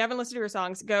good. If you haven't listened to her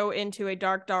songs, go into a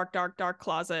dark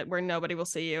closet where nobody will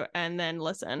see you and then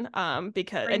listen.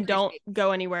 Because and don't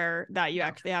go anywhere that you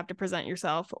actually have to present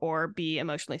yourself or be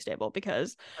emotionally stable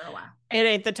because it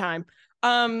ain't the time.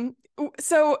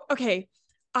 So okay,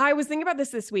 I was thinking about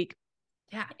this week.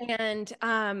 Yeah. And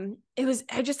it was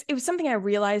something I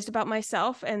realized about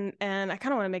myself and I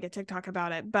kind of want to make a TikTok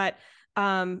about it, but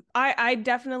I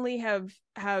definitely have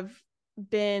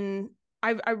been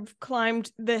I've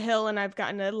climbed the hill and I've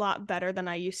gotten a lot better than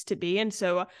I used to be. And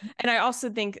so and I also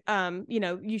think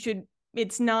you should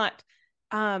it's not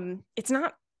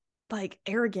like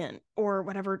arrogant or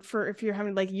whatever for if you're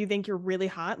having like you think you're really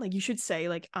hot, like you should say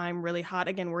like I'm really hot.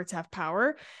 Again, words have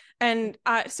power. And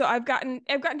so I've gotten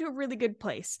to a really good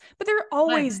place, but there are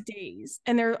always days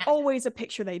and there's always a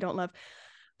picture that you don't love.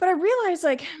 But I realized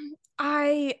like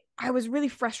I was really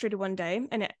frustrated one day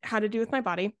and it had to do with my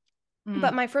body,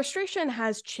 but my frustration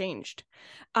has changed.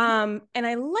 And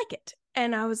I like it.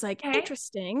 And I was like,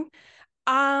 interesting.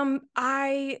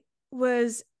 I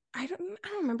don't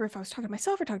remember if I was talking to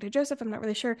myself or talking to Joseph. I'm not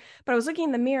really sure, but I was looking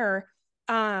in the mirror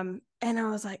and I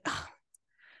was like, oh,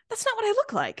 that's not what I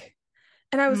look like.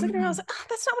 And I was looking around, I was like, oh,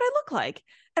 that's not what I look like.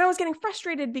 And I was getting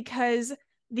frustrated because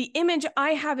the image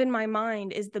I have in my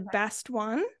mind is the best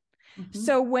one. Mm-hmm.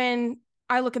 So when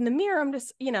I look in the mirror, I'm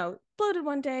just, bloated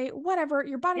one day, whatever,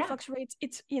 your body fluctuates.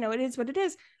 It's, it is what it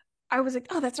is. I was like,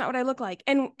 oh, that's not what I look like.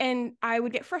 And I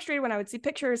would get frustrated when I would see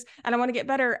pictures and I want to get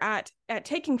better at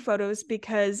taking photos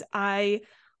because I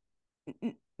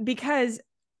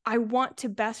want to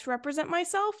best represent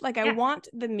myself. Like I want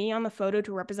the me on the photo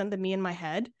to represent the me in my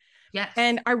head. Yes.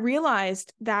 And I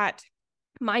realized that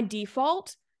my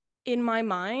default in my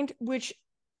mind, which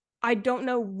I don't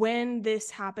know when this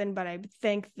happened, but I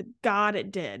thank God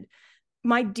it did.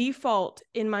 My default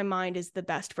in my mind is the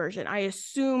best version. I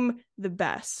assume the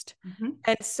best. Mm-hmm.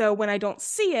 And so when I don't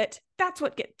see it, that's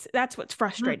what's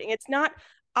frustrating. Mm-hmm. It's not,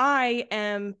 I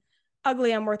am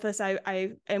ugly, I'm worthless,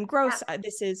 I am gross,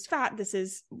 this is fat, this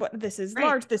is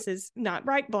large, this is not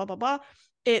right, blah, blah, blah.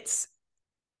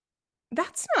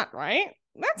 That's not right.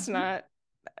 that's not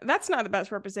the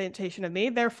best representation of me.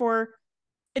 Therefore,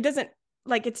 it doesn't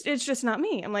like it's just not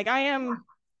me. I'm like, I am.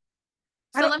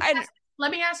 I So don't.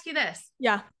 let me ask you this.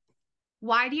 Yeah.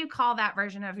 Why do you call that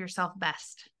version of yourself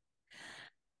best?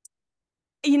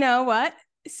 You know what?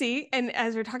 See, and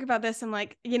as we're talking about this, I'm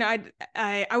like,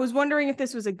 I was wondering if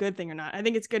this was a good thing or not. I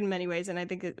think it's good in many ways, and I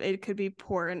think it could be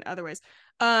poor in other ways.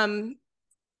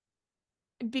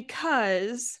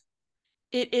 Because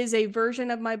it is a version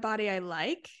of my body I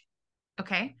like.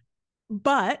 Okay.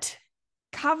 But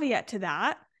caveat to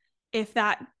that, if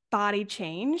that body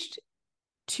changed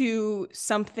to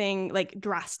something like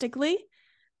drastically,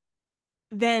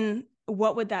 then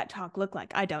what would that talk look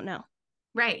like? I don't know.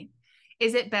 Right.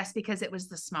 Is it best because it was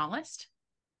the smallest?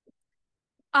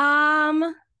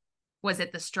 Um, Was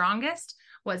it the strongest?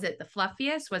 Was it the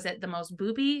fluffiest? Was it the most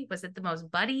booby? Was it the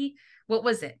most buddy? What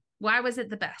was it? Why was it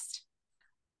the best?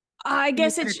 I Can you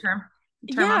guess put a it's term on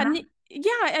yeah, that?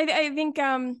 yeah. I think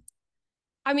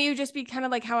I mean, it would just be kind of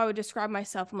like how I would describe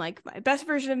myself. I'm like, my best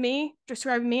version of me,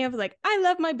 describing me of like, I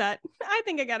love my butt. I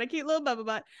think I got a cute little bubble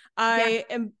butt. Yeah.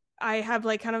 I have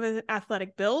like kind of an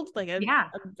athletic build. Like Yeah.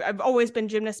 I've always been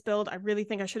gymnast build. I really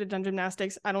think I should have done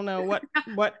gymnastics. I don't know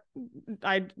why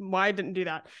I didn't do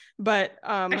that. But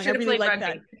I like I should have really played like that.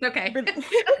 rugby. It's okay.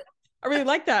 I really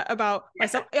like that about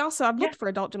myself. Also, I've Yeah. looked for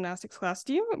adult gymnastics class.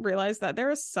 Do you realize that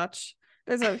there's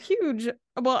a huge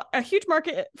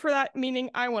market for that, meaning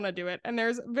I want to do it. And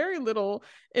there's very little,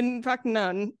 in fact,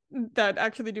 none that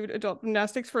actually do adult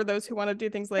gymnastics for those who want to do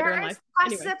things later in There is life.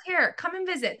 classes Anyway. up here. Come and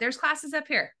visit. There's classes up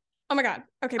here. Oh my God.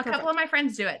 Okay, A couple perfect. of my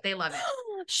friends do it. They love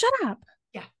it. Shut up.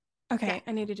 Yeah. Okay, Yeah.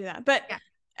 I need to do that. But Yeah.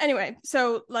 anyway,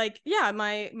 so like, yeah,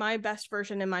 my best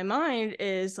version in my mind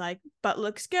is like butt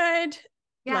looks good,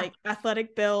 Yeah. like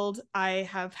athletic build. I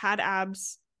have had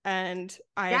abs and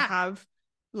I Yeah. have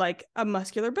like a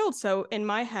muscular build. So in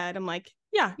my head, I'm like,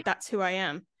 yeah, that's who I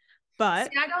am.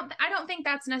 But See, I don't think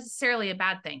that's necessarily a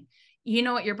bad thing. You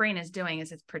know what your brain is doing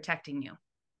is it's protecting you.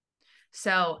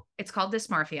 So it's called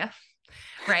dysmorphia,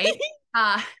 right?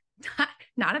 uh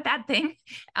not a bad thing.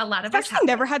 A lot of I've us have actually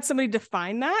it. never had somebody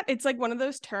define that. It's like one of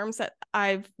those terms that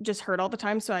I've just heard all the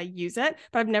time, so I use it,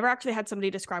 but I've never actually had somebody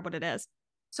describe what it is.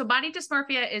 So body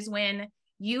dysmorphia is when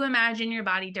you imagine your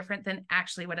body different than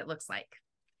actually what it looks like.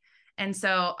 And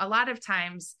so a lot of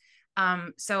times,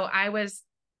 so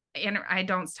I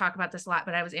don't talk about this a lot,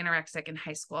 but I was anorexic in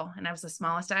high school and I was the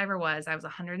smallest I ever was. I was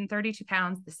 132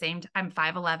 pounds, the same I'm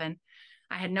 5'11".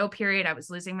 I had no period. I was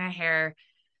losing my hair.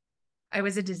 I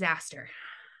was a disaster,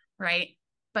 right?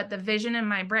 But the vision in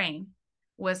my brain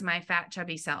was my fat,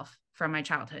 chubby self from my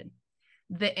childhood.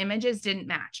 The images didn't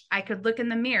match. I could look in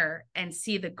the mirror and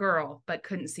see the girl, but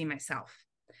couldn't see myself.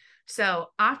 So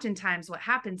oftentimes what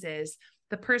happens is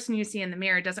the person you see in the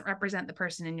mirror doesn't represent the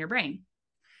person in your brain.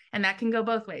 And that can go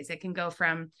both ways. It can go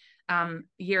from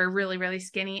you're really, really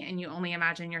skinny and you only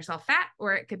imagine yourself fat,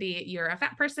 or it could be you're a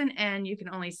fat person and you can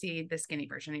only see the skinny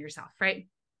version of yourself, right?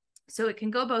 So it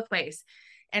can go both ways.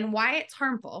 And why it's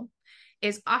harmful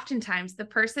is oftentimes the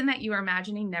person that you are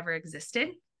imagining never existed.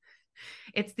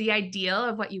 It's the ideal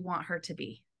of what you want her to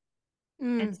be.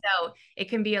 And so it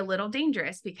can be a little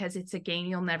dangerous because it's a game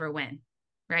you'll never win,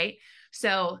 right?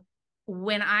 So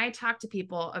when I talk to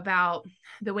people about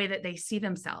the way that they see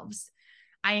themselves,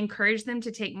 I encourage them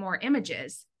to take more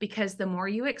images, because the more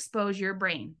you expose your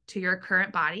brain to your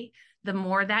current body, the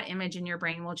more that image in your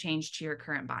brain will change to your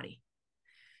current body.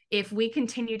 If we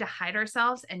continue to hide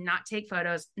ourselves and not take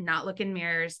photos, not look in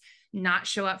mirrors, not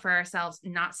show up for ourselves,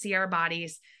 not see our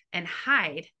bodies and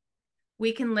hide,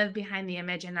 we can live behind the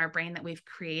image in our brain that we've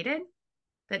created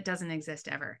that doesn't exist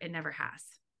ever. It never has.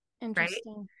 Interesting.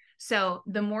 Right? So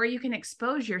the more you can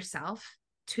expose yourself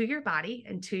to your body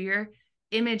and to your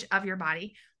image of your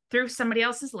body through somebody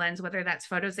else's lens, whether that's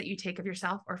photos that you take of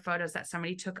yourself or photos that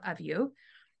somebody took of you,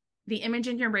 the image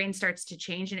in your brain starts to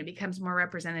change and it becomes more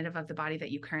representative of the body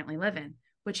that you currently live in,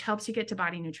 which helps you get to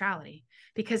body neutrality,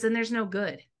 because then there's no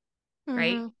good,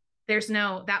 right? There's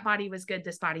no, that body was good,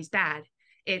 this body's bad.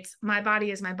 It's my body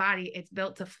is my body. It's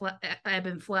built to ebb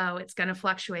and flow. It's going to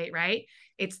fluctuate, right?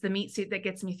 It's the meat suit that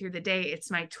gets me through the day. It's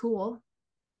my tool,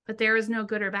 but there is no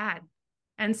good or bad.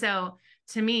 And so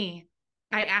to me,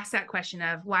 I ask that question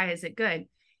of why is it good?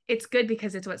 It's good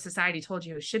because it's what society told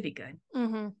you it should be good,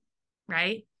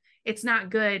 right? It's not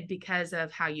good because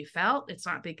of how you felt. It's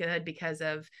not good because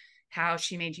of how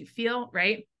she made you feel,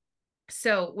 right?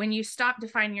 So when you stop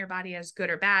defining your body as good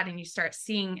or bad and you start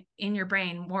seeing in your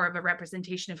brain more of a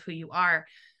representation of who you are,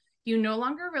 you no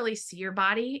longer really see your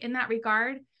body in that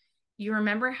regard. You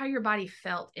remember how your body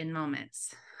felt in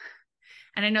moments.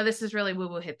 And I know this is really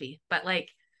woo-woo hippie, but like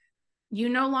you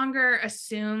no longer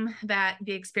assume that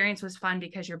the experience was fun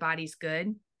because your body's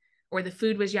good or the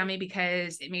food was yummy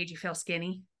because it made you feel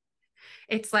skinny.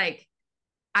 It's like,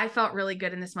 I felt really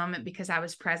good in this moment because I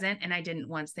was present and I didn't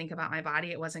once think about my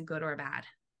body. It wasn't good or bad.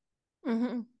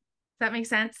 Mm-hmm. Does that make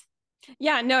sense?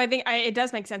 Yeah, no, I think it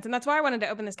does make sense. And that's why I wanted to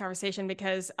open this conversation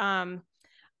because, well,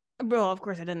 of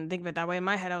course I didn't think of it that way. In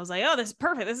my head, I was like, oh, this is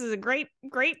perfect. This is a great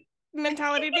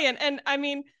mentality to be in. And I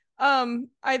mean,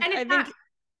 I think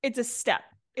it's a step.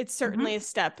 It's certainly a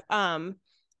step.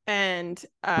 And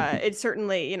it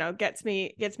certainly, gets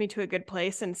me to a good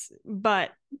place.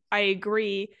 But I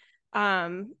agree,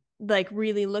 like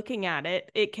really looking at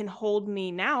it, it can hold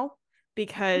me now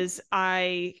because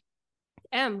I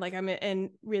am like I'm in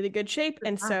really good shape,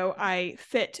 and so I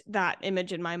fit that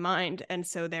image in my mind, and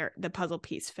so the puzzle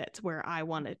piece fits where I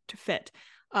want it to fit.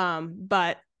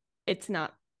 But it's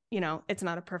not, it's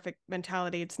not a perfect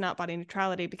mentality. It's not body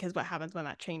neutrality, because what happens when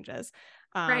that changes,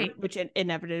 Right. which it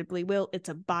inevitably will. It's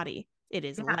a body. It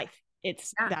is life.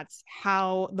 That's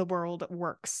how the world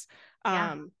works.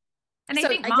 And I so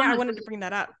think I wanted to bring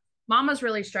that up. Mamas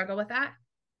really struggle with that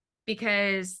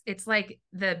because it's like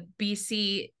the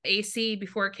BC AC,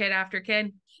 before kid, after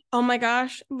kid. Oh my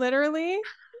gosh, literally.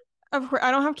 Of course,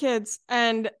 I don't have kids,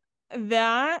 and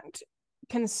that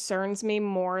concerns me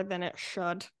more than it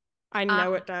should. I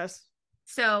know it does.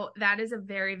 So that is a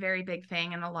very, very big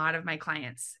thing, and a lot of my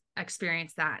clients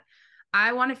experience that.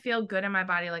 I want to feel good in my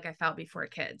body like I felt before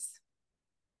kids,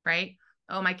 right?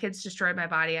 Oh, my kids destroyed my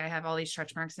body. I have all these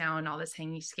stretch marks now and all this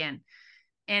hangy skin.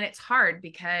 And it's hard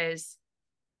because,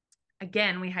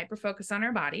 again, we hyper focus on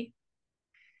our body,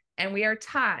 and we are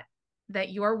taught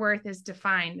that your worth is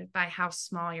defined by how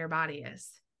small your body is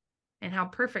and how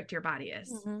perfect your body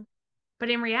is. Mm-hmm. But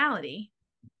in reality,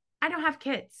 I don't have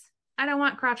kids. I don't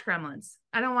want crotch gremlins.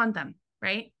 I don't want them,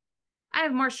 right? I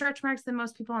have more stretch marks than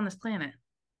most people on this planet,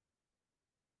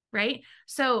 right?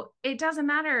 So it doesn't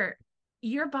matter.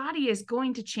 Your body is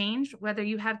going to change whether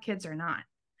you have kids or not.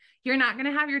 You're not going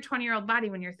to have your 20-year-old body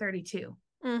when you're 32.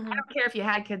 Mm-hmm. I don't care if you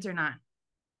had kids or not,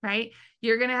 right?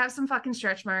 You're going to have some fucking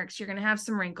stretch marks. You're going to have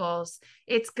some wrinkles.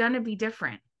 It's going to be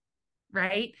different,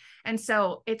 right? And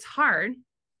so it's hard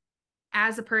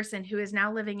as a person who is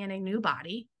now living in a new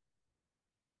body,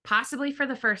 possibly for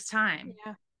the first time,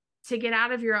 to get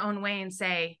out of your own way and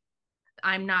say,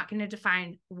 I'm not going to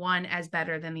define one as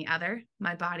better than the other.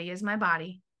 My body is my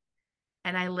body,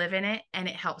 and I live in it, and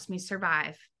it helps me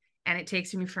survive, and it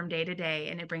takes me from day to day,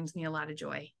 and it brings me a lot of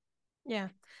joy. Yeah.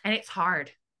 And it's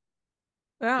hard.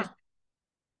 Yeah.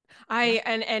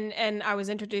 And I was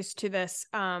introduced to this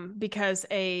because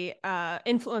a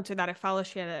influencer that I follow,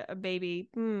 she had a baby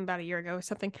about a year ago or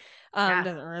something.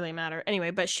 Doesn't really matter anyway,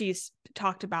 but she's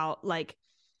talked about like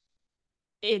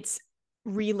it's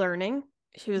relearning.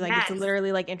 She was like, it's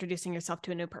literally like introducing yourself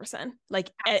to a new person.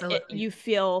 Like you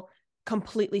feel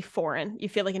completely foreign. You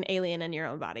feel like an alien in your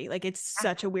own body. Like it's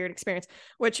such a weird experience,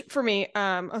 which for me,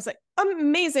 I was like,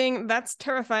 amazing. That's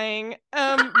terrifying.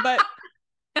 But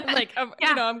like,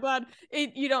 I'm glad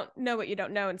you don't know what you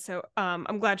don't know. And so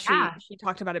I'm glad she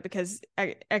talked about it, because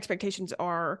expectations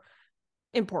are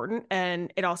important.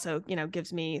 And it also,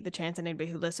 gives me the chance, and anybody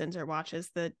who listens or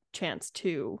watches, the chance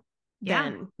to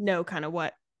then know kind of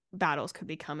what battles could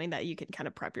be coming that you can kind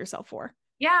of prep yourself for.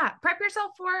 Yeah. Prep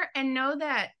yourself for, and know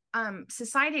that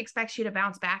society expects you to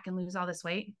bounce back and lose all this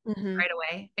weight right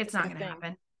away. It's not going to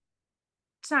happen.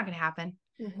 It's not going to happen.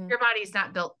 Mm-hmm. Your body's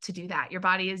not built to do that. Your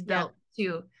body is built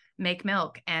to make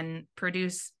milk and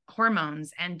produce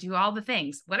hormones and do all the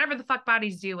things, whatever the fuck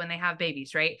bodies do when they have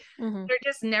babies, right? Mm-hmm. They're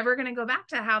just never going to go back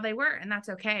to how they were. And that's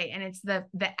okay. And it's the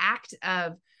act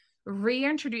of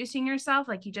reintroducing yourself,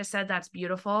 like you just said, that's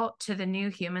beautiful, to the new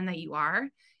human that you are,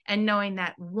 and knowing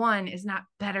that one is not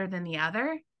better than the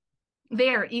other.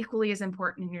 They are equally as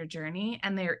important in your journey,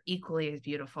 and they are equally as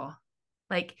beautiful.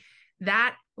 Like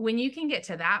that, when you can get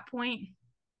to that point,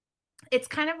 it's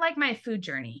kind of like my food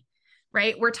journey,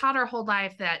 right? We're taught our whole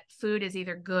life that food is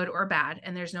either good or bad,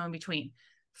 and there's no in between.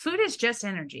 Food is just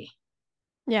energy.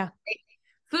 Yeah. Right?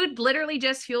 Food literally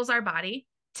just fuels our body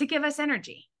to give us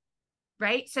energy,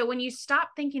 right? So when you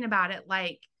stop thinking about it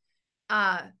like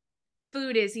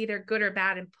food is either good or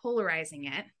bad and polarizing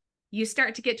it, you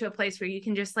start to get to a place where you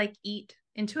can just like eat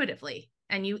intuitively,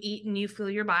 and you eat and you fuel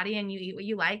your body and you eat what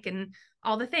you like and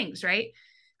all the things, right?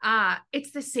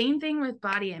 It's the same thing with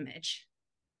body image.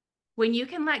 When you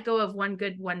can let go of one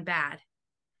good, one bad,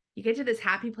 you get to this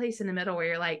happy place in the middle where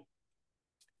you're like,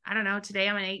 I don't know, today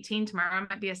I'm an 18, tomorrow I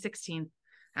might be a 16.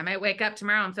 I might wake up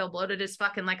tomorrow and feel bloated as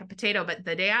fucking like a potato, but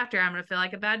the day after I'm going to feel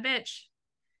like a bad bitch,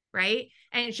 right?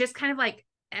 And it's just kind of like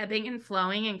ebbing and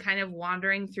flowing and kind of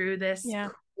wandering through this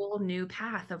whole new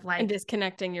path of like, and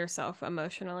disconnecting yourself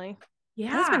emotionally.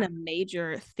 yeah, That's been a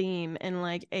major theme in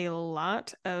like a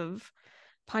lot of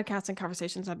podcasts and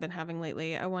conversations I've been having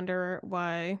lately. I wonder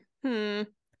why. The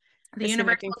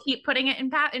universe will keep putting it in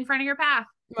front of your path.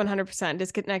 100%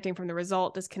 disconnecting from the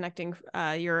result, disconnecting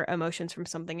your emotions from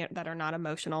something that are not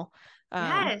emotional.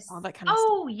 Yes. All that kind of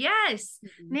stuff. Yes.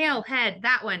 Mm-hmm. Nail head.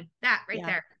 That one. That right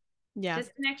there. Yeah.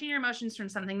 Disconnecting your emotions from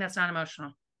something that's not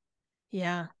emotional.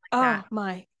 Yeah. Like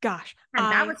my gosh. And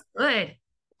that was good.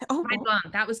 Oh,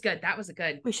 that was good. That was a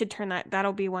good. We should turn that.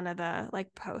 That'll be one of the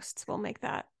like posts. We'll make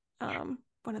that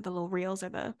one of the little reels or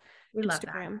the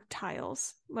Instagram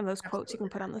tiles. One of those quotes you can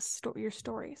put on the your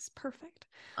stories. Perfect.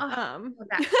 Yeah,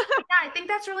 I think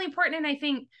that's really important. And I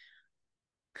think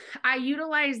I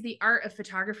utilize the art of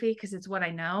photography because it's what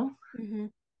I know. Mm-hmm.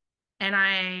 And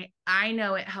I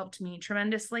know it helped me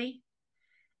tremendously.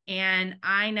 And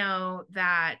I know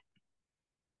that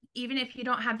even if you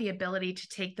don't have the ability to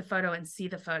take the photo and see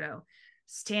the photo,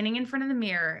 standing in front of the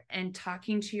mirror and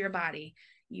talking to your body,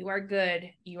 you are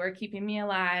good. You are keeping me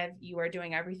alive. You are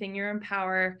doing everything you're in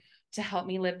power to help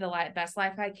me live the best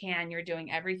life I can. You're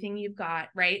doing everything you've got,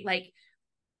 right? Like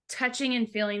touching and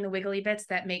feeling the wiggly bits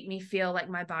that make me feel like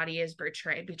my body is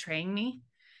betraying me.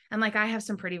 And like, I have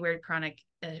some pretty weird chronic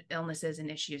illnesses and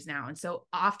issues now. And so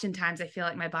oftentimes I feel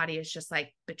like my body is just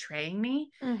like betraying me.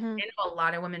 Mm-hmm. I know a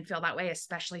lot of women feel that way,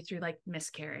 especially through like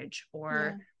miscarriage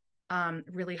or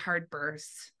really hard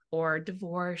births or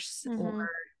divorce or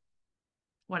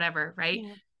whatever, right?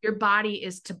 Yeah. Your body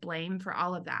is to blame for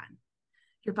all of that.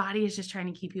 Your body is just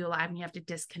trying to keep you alive, and you have to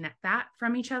disconnect that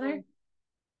from each other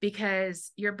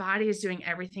because your body is doing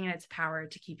everything in its power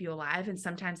to keep you alive. And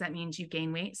sometimes that means you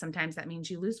gain weight. Sometimes that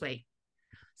means you lose weight.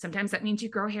 Sometimes that means you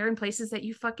grow hair in places that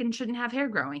you fucking shouldn't have hair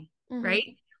growing, right?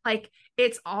 Like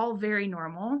it's all very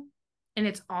normal, and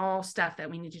it's all stuff that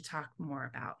we need to talk more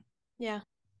about. Yeah.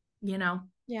 You know?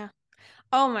 Yeah.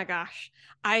 Oh my gosh.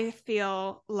 I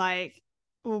feel like,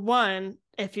 one,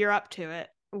 if you're up to it,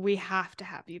 we have to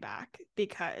have you back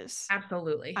because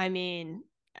absolutely. I mean,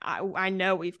 I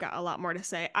know we've got a lot more to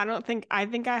say. I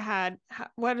think I had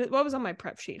what was on my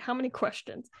prep sheet? How many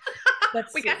questions?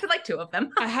 We got to like 2 of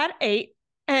them. I had 8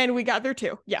 and we got through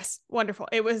 2. Yes. Wonderful.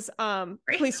 It was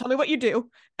please tell me what you do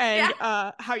and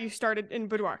how you started in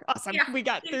boudoir. Awesome. Yeah. We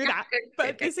got through that.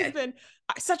 But this has been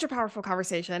such a powerful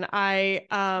conversation. I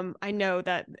know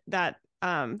that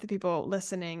the people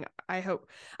listening, I hope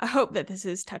that this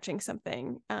is touching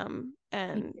something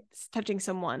and touching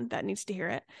someone that needs to hear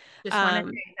it. Just one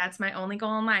a day. That's my only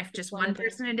goal in life. Just one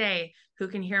person a day who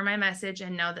can hear my message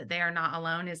and know that they are not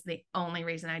alone is the only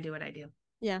reason I do what I do.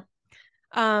 Yeah.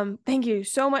 Thank you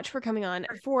so much for coming on.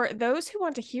 For those who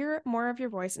want to hear more of your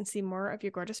voice and see more of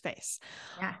your gorgeous face,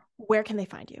 where can they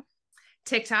find you?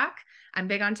 TikTok. I'm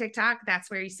big on TikTok.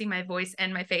 That's where you see my voice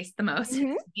and my face the most.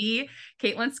 Be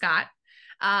Katelyn Scott.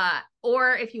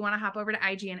 Or if you want to hop over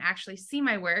to IG and actually see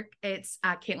my work, it's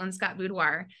Katelyn Scott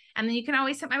Boudoir. And then you can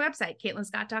always hit my website,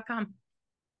 KatelynScott.com.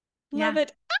 Love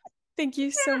it. Thank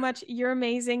you so much. You're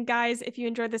amazing. Guys, if you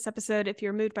enjoyed this episode, if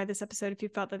you're moved by this episode, if you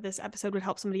felt that this episode would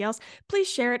help somebody else, please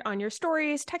share it on your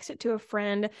stories, text it to a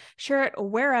friend, share it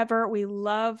wherever. We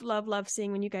love, love, love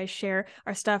seeing when you guys share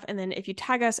our stuff. And then if you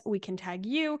tag us, we can tag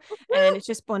you. And it's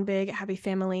just one big happy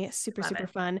family. Super, super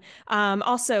fun.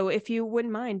 Also, if you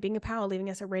wouldn't mind being a pal,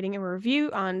 leaving us a rating and a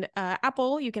review on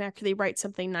Apple, you can actually write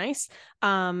something nice.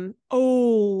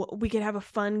 We could have a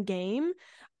fun game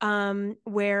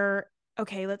where...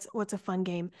 Okay, what's a fun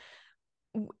game?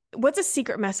 What's a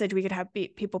secret message we could have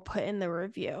people put in the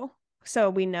review so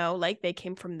we know like they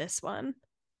came from this one?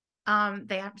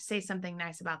 They have to say something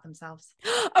nice about themselves.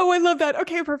 Oh, I love that.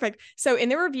 Okay, perfect. So in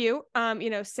the review,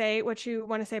 say what you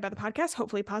want to say about the podcast,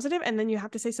 hopefully positive, and then you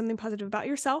have to say something positive about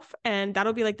yourself, and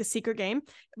that'll be like the secret game.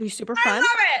 It'll be super fun.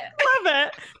 I love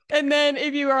it. And then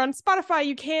if you are on Spotify,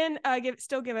 you can give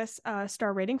us a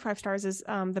star rating. 5 stars is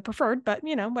the preferred, but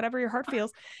whatever your heart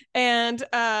feels. And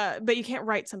but you can't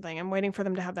write something. I'm waiting for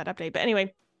them to have that update. But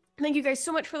anyway, thank you guys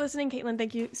so much for listening. Katelyn,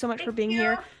 thank you so much for being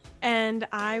here. And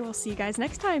I will see you guys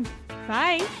next time.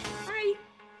 Bye.